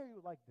 why are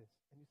you like this?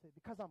 And you say,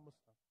 because I'm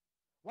Muslim.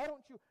 Why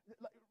don't you,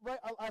 right?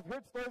 I've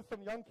heard stories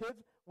from young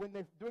kids when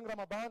they're doing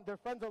Ramadan, their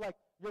friends are like,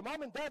 Your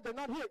mom and dad, they're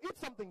not here. Eat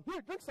something.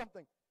 Here, drink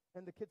something.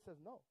 And the kid says,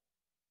 no,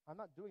 I'm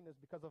not doing this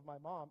because of my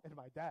mom and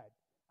my dad.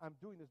 I'm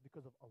doing this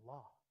because of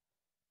Allah.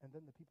 And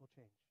then the people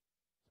change.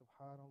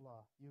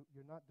 Subhanallah.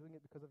 You're not doing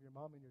it because of your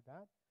mom and your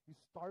dad? You're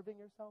starving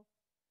yourself?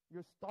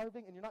 You're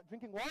starving and you're not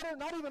drinking water?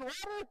 Not even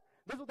water?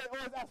 This is what they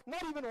always ask.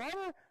 Not even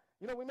water?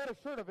 You know, we made a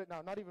shirt of it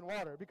now, not even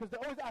water. Because they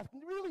always ask,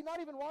 really,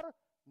 not even water?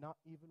 Not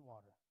even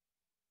water.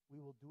 We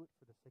will do it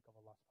for the sake of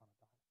Allah subhanahu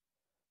wa ta'ala.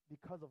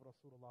 Because of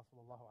Rasulullah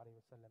sallallahu alayhi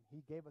wa sallam.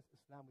 He gave us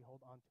Islam, we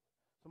hold on to it.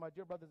 So my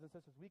dear brothers and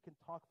sisters, we can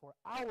talk for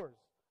hours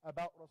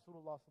about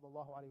Rasulullah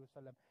sallallahu alayhi wa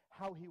sallam,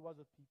 how he was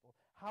with people,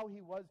 how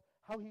he was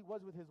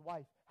with his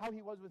wife, how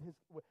he was with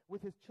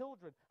his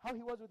children, how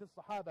he was with his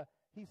Sahaba.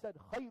 He said,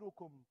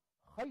 خَيْرُكُمْ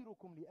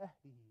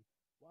لِأَهْلِهِ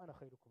وَأَنَا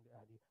خَيْرُكُمْ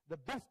لِأَهْلِهِ. The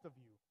best of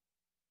you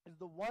is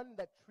the one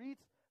that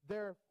treats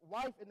their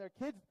wife and their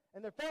kids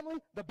and their family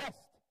the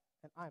best.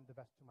 And I'm the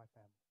best to my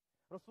family.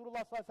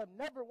 Rasulullah sallallahu alaihi wasallam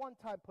never one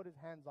time put his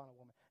hands on a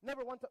woman.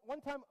 Never one time. One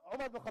time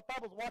Umar ibn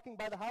Khattab was walking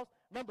by the house.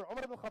 Remember,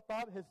 Umar ibn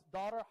Khattab, his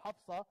daughter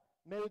Hafsa,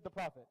 married the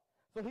Prophet.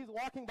 So he's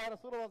walking by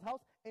Rasulullah's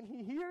house and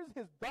he hears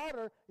his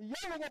daughter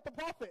yelling at the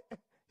Prophet.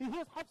 He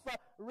hears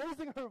Hafsa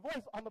raising her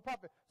voice on the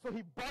Prophet. So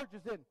he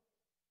barges in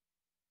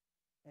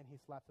and he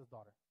slaps his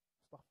daughter.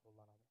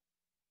 Astaghfirullah.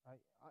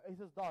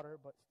 It's his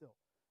daughter, but still.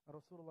 And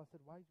Rasulullah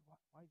said, why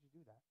did you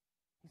do that?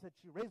 He said,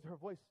 she raised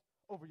her voice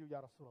over you, Ya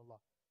Rasulullah.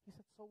 He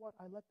said, so what?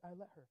 I let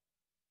her.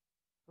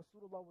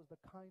 Rasulullah was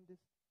the kindest,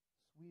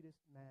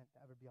 sweetest man to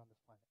ever be on this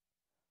planet.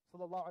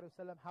 Sallallahu alaihi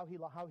wasallam, how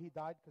he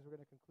died, because we're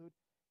going to conclude,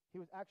 he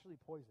was actually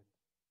poisoned.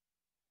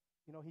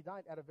 You know, he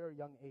died at a very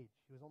young age.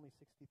 He was only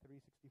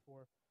 63,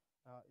 64,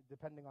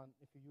 depending on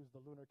if you use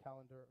the lunar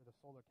calendar or the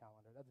solar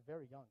calendar. That's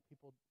very young.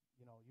 People,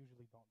 you know,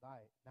 usually don't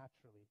die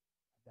naturally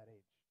at that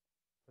age,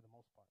 for the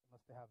most part,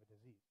 unless they have a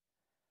disease.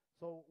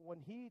 So when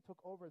he took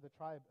over the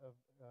tribe of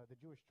the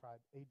Jewish tribe,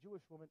 a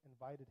Jewish woman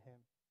invited him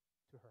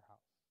to her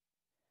house.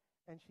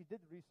 And she did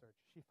research.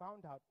 She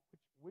found out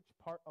which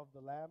part of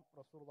the lamb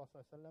Rasulullah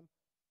sallallahu alaihi wasallam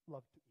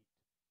loved to eat.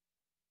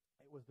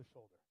 It was the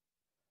shoulder.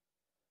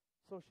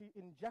 So she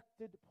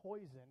injected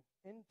poison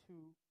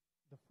into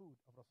the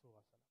food of Rasulullah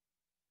sallallahu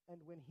alaihi wasallam. And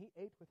when he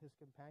ate with his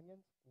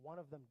companions, one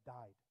of them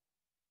died.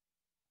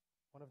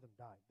 One of them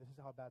died. This is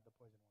how bad the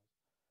poison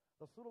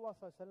was. Rasulullah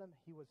sallallahu alaihi wasallam,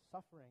 he was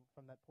suffering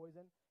from that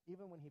poison.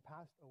 Even when he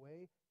passed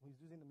away, when he was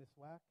using the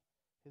miswak,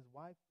 his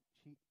wife,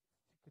 she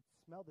could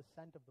smell the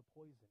scent of the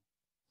poison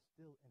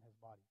still in his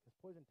body. Because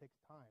poison takes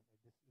time.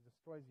 It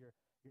destroys your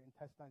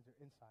intestines, your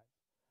insides.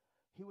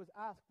 He was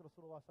asked,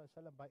 Rasulullah sallallahu alaihi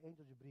wasallam, by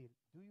Angel Jibreel,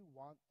 do you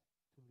want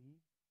to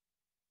leave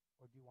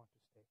or do you want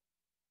to stay?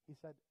 He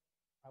said,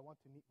 I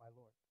want to meet my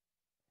Lord.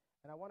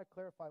 And I want to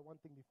clarify one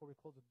thing before we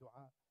close with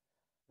dua,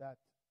 that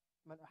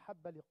Man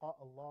ahabba liqa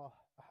Allah,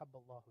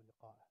 ahabba Allahu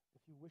liqa'ah.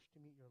 If you wish to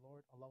meet your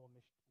Lord, Allah will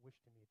wish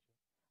to meet you.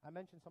 I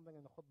mentioned something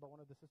in the khutbah.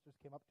 One of the sisters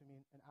came up to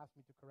me and asked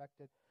me to correct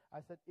it. I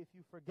said, if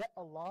you forget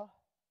Allah,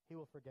 He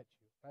will forget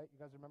you. Right? You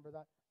guys remember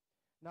that?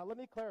 Now let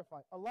me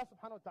clarify. Allah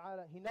subhanahu wa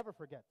ta'ala, He never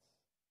forgets.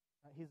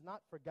 He's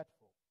not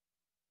forgetful.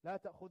 لا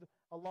تأخذ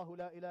الله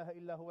لا إله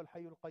إلا هو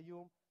الحي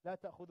القيوم لا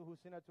تأخذه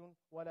سنة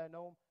ولا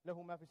نوم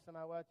له ما في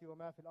السماوات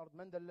وما في الأرض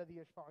من ذا الذي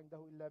يشفع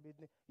عنده إلا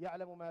بإذنه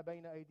يعلم ما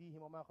بين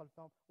أيديهم وما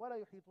خلفهم ولا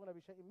يحيطون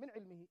بشيء من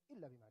علمه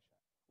إلا بما شاء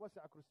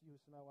وسع كرسيه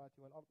السماوات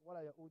والأرض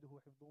ولا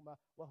يؤوده حفظهما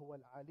وهو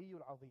العلي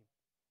العظيم.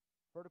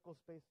 Vertical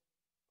space,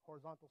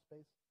 horizontal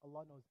space,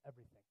 Allah knows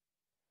everything.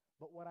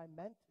 But what I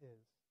meant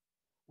is,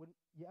 when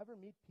you ever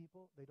meet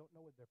people, they don't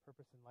know what their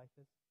purpose in life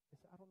is. They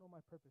say, I don't know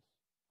my purpose.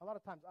 A lot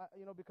of times,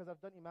 because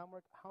I've done imam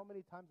work, how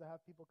many times I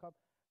have people come,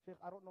 Sheikh,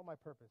 I don't know my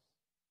purpose.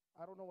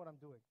 I don't know what I'm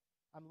doing.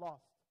 I'm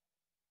lost.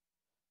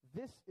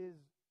 This is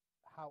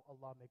how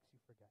Allah makes you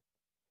forget.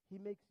 He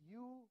makes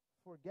you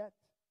forget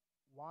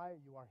why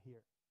you are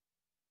here.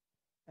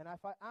 And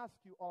if I ask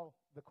you all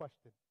the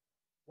question,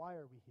 why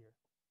are we here?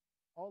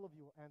 All of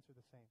you will answer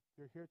the same.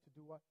 You're here to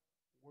do what?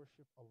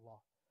 Worship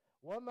Allah.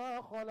 وَمَا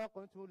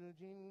خَلَقْتُ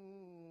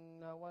الْجِنَّ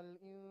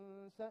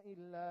وَالْإِنسَ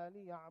إِلَّا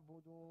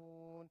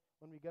لِيَعْبُدُونَ.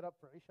 When we get up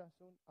for Isha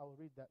soon, I will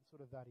read that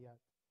Surah Dhariyat.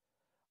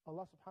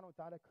 Allah subhanahu wa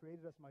ta'ala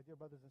created us, my dear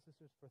brothers and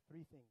sisters, for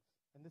three things.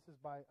 And this is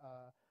by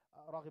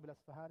Raghib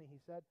al-Asfahani. He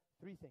said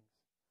three things.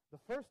 The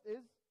first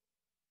is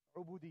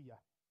عُبُودِيَّة.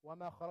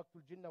 وَمَا خَلَقْتُ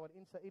الْجِنَّ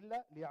وَالْإِنسَ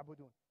إِلَّا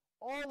لِيَعْبُدُونَ.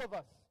 All of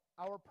us,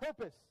 our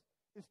purpose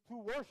is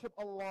to worship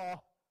Allah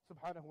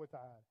subhanahu wa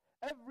ta'ala.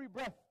 Every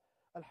breath,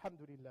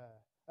 alhamdulillah.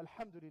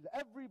 Alhamdulillah.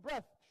 Every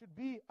breath should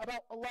be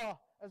about Allah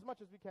as much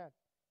as we can.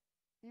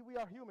 We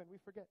are human, we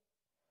forget.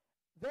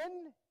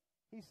 Then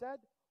he said,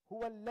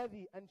 هُوَ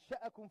الَّذِي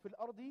أَنْشَأَكُمْ فِي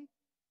الْأَرْضِ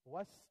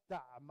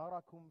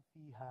وَاسْتَعْمَرَكُمْ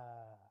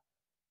فِيهَا.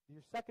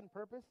 Your second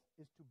purpose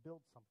is to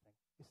build something.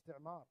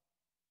 Istimar.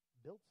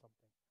 Build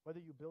something.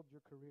 Whether you build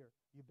your career,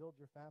 you build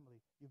your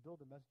family, you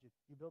build a masjid,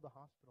 you build a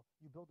hospital,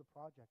 you build a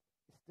project.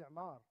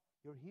 Istimar.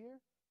 You're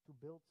here to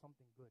build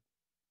something good.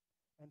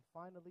 And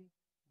finally,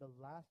 the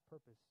last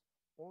purpose,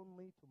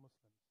 only to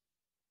Muslims.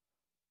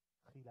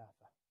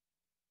 Khilafah.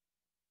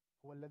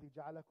 هو الذي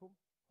جعلكم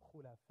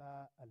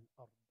خلفاء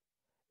الأرض.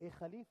 A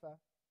khalifa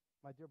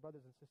My dear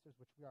brothers and sisters,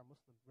 which we are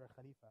Muslims, we are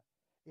Khalifa.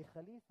 A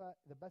Khalifa,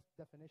 the best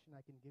definition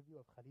I can give you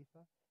of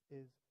Khalifa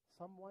is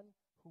someone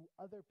who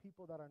other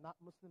people that are not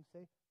Muslims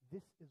say,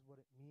 this is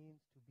what it means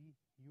to be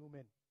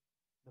human.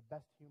 The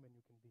best human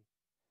you can be.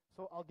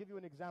 So I'll give you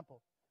an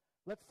example.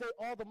 Let's say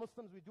all the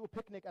Muslims, we do a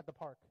picnic at the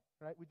park,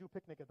 right? We do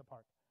picnic at the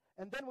park.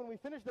 And then when we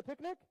finish the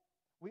picnic,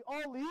 we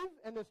all leave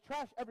and there's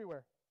trash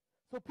everywhere.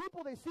 So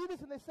people, they see this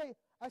and they say,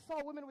 I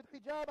saw women with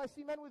hijab, I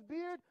see men with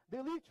beard,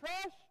 they leave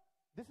trash.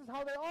 This is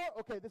how they are?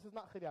 Okay, this is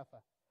not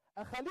Khilafah.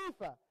 A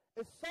Khalifa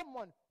is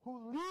someone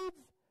who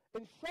leads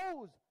and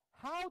shows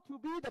how to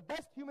be the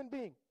best human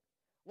being.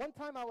 One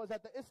time I was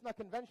at the ISNA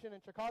convention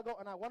in Chicago,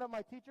 and one of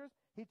my teachers,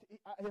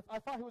 I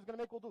thought he was going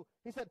to make wudu.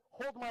 He said,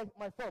 hold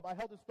my thobe. I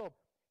held his thobe.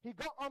 He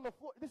got on the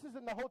floor. This is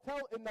in the hotel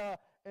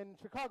in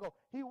Chicago.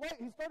 He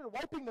started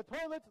wiping the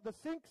toilets, the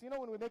sinks. You know,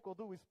 when we make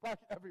wudu, we splash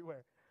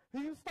everywhere.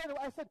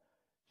 I said,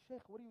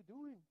 Sheikh, what are you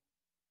doing?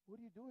 What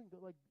are you doing?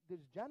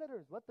 There's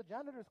janitors. Let the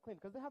janitors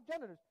clean, because they have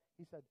janitors.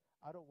 He said,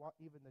 I don't want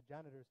even the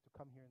janitors to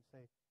come here and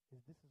say,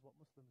 this is what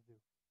Muslims do.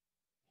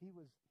 He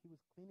was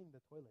cleaning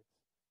the toilets,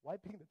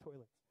 wiping the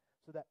toilets,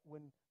 so that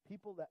when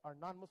people that are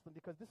non-Muslim,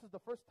 because this is the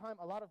first time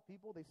a lot of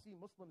people, they see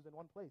Muslims in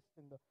one place,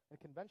 in the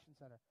convention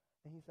center.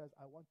 And he says,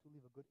 I want to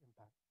leave a good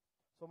impact.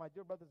 So my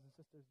dear brothers and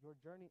sisters, your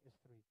journey is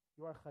three.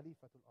 You are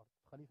Khalifatul Ard,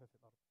 Khalifa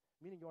fil Ard,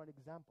 meaning you are an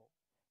example.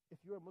 If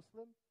you're a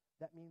Muslim,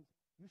 that means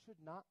you should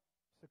not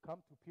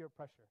succumb to peer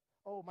pressure.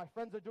 Oh, my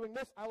friends are doing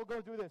this, I will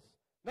go do this.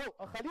 No,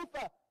 a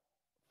Khalifa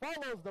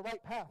follows the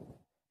right path,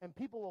 and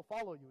people will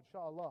follow you,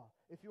 inshallah.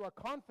 If you are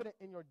confident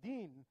in your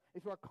deen,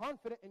 if you are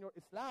confident in your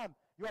Islam,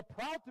 you are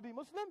proud to be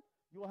Muslim,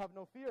 you will have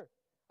no fear.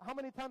 How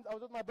many times I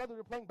was with my brother,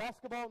 we were playing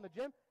basketball in the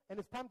gym, and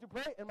it's time to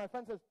pray, and my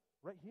friend says,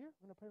 right here?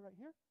 We're going to pray right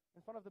here?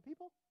 In front of the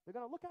people? They're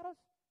going to look at us?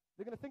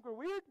 They're going to think we're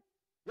weird?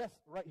 Yes,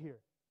 right here.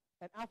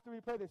 And after we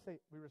pray, they say,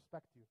 we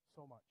respect you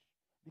so much.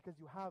 Because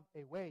you have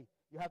a way,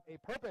 you have a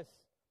purpose.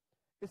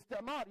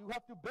 Istimar, you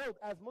have to build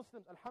as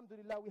Muslims.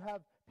 Alhamdulillah, we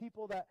have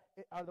people that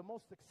are the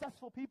most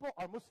successful people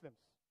are Muslims.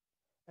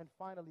 And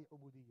finally,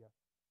 ubudiyya.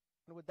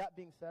 And with that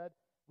being said,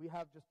 we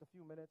have just a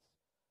few minutes.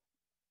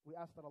 We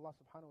ask that Allah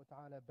subhanahu wa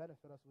ta'ala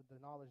benefit us with the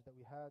knowledge that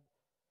we had.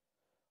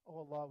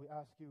 Oh Allah, we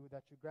ask you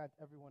that you grant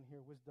everyone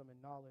here wisdom and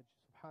knowledge.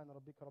 Subhana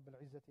rabbika rabbil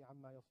izzati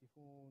amma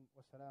yasifun wa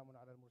salamun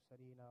ala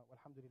al-mursaleen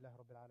walhamdulillahi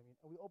rabbil alameen.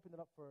 And we open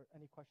it up for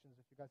any questions,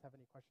 if you guys have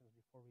any questions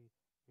before we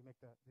make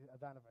the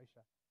adhan of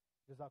Isha.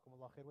 Jazakum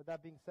Allah khair. With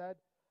that being said,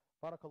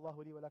 barakallahu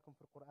li wa lakum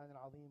fil Qur'an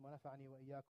al-azim wa nafa'ani wa iyyakum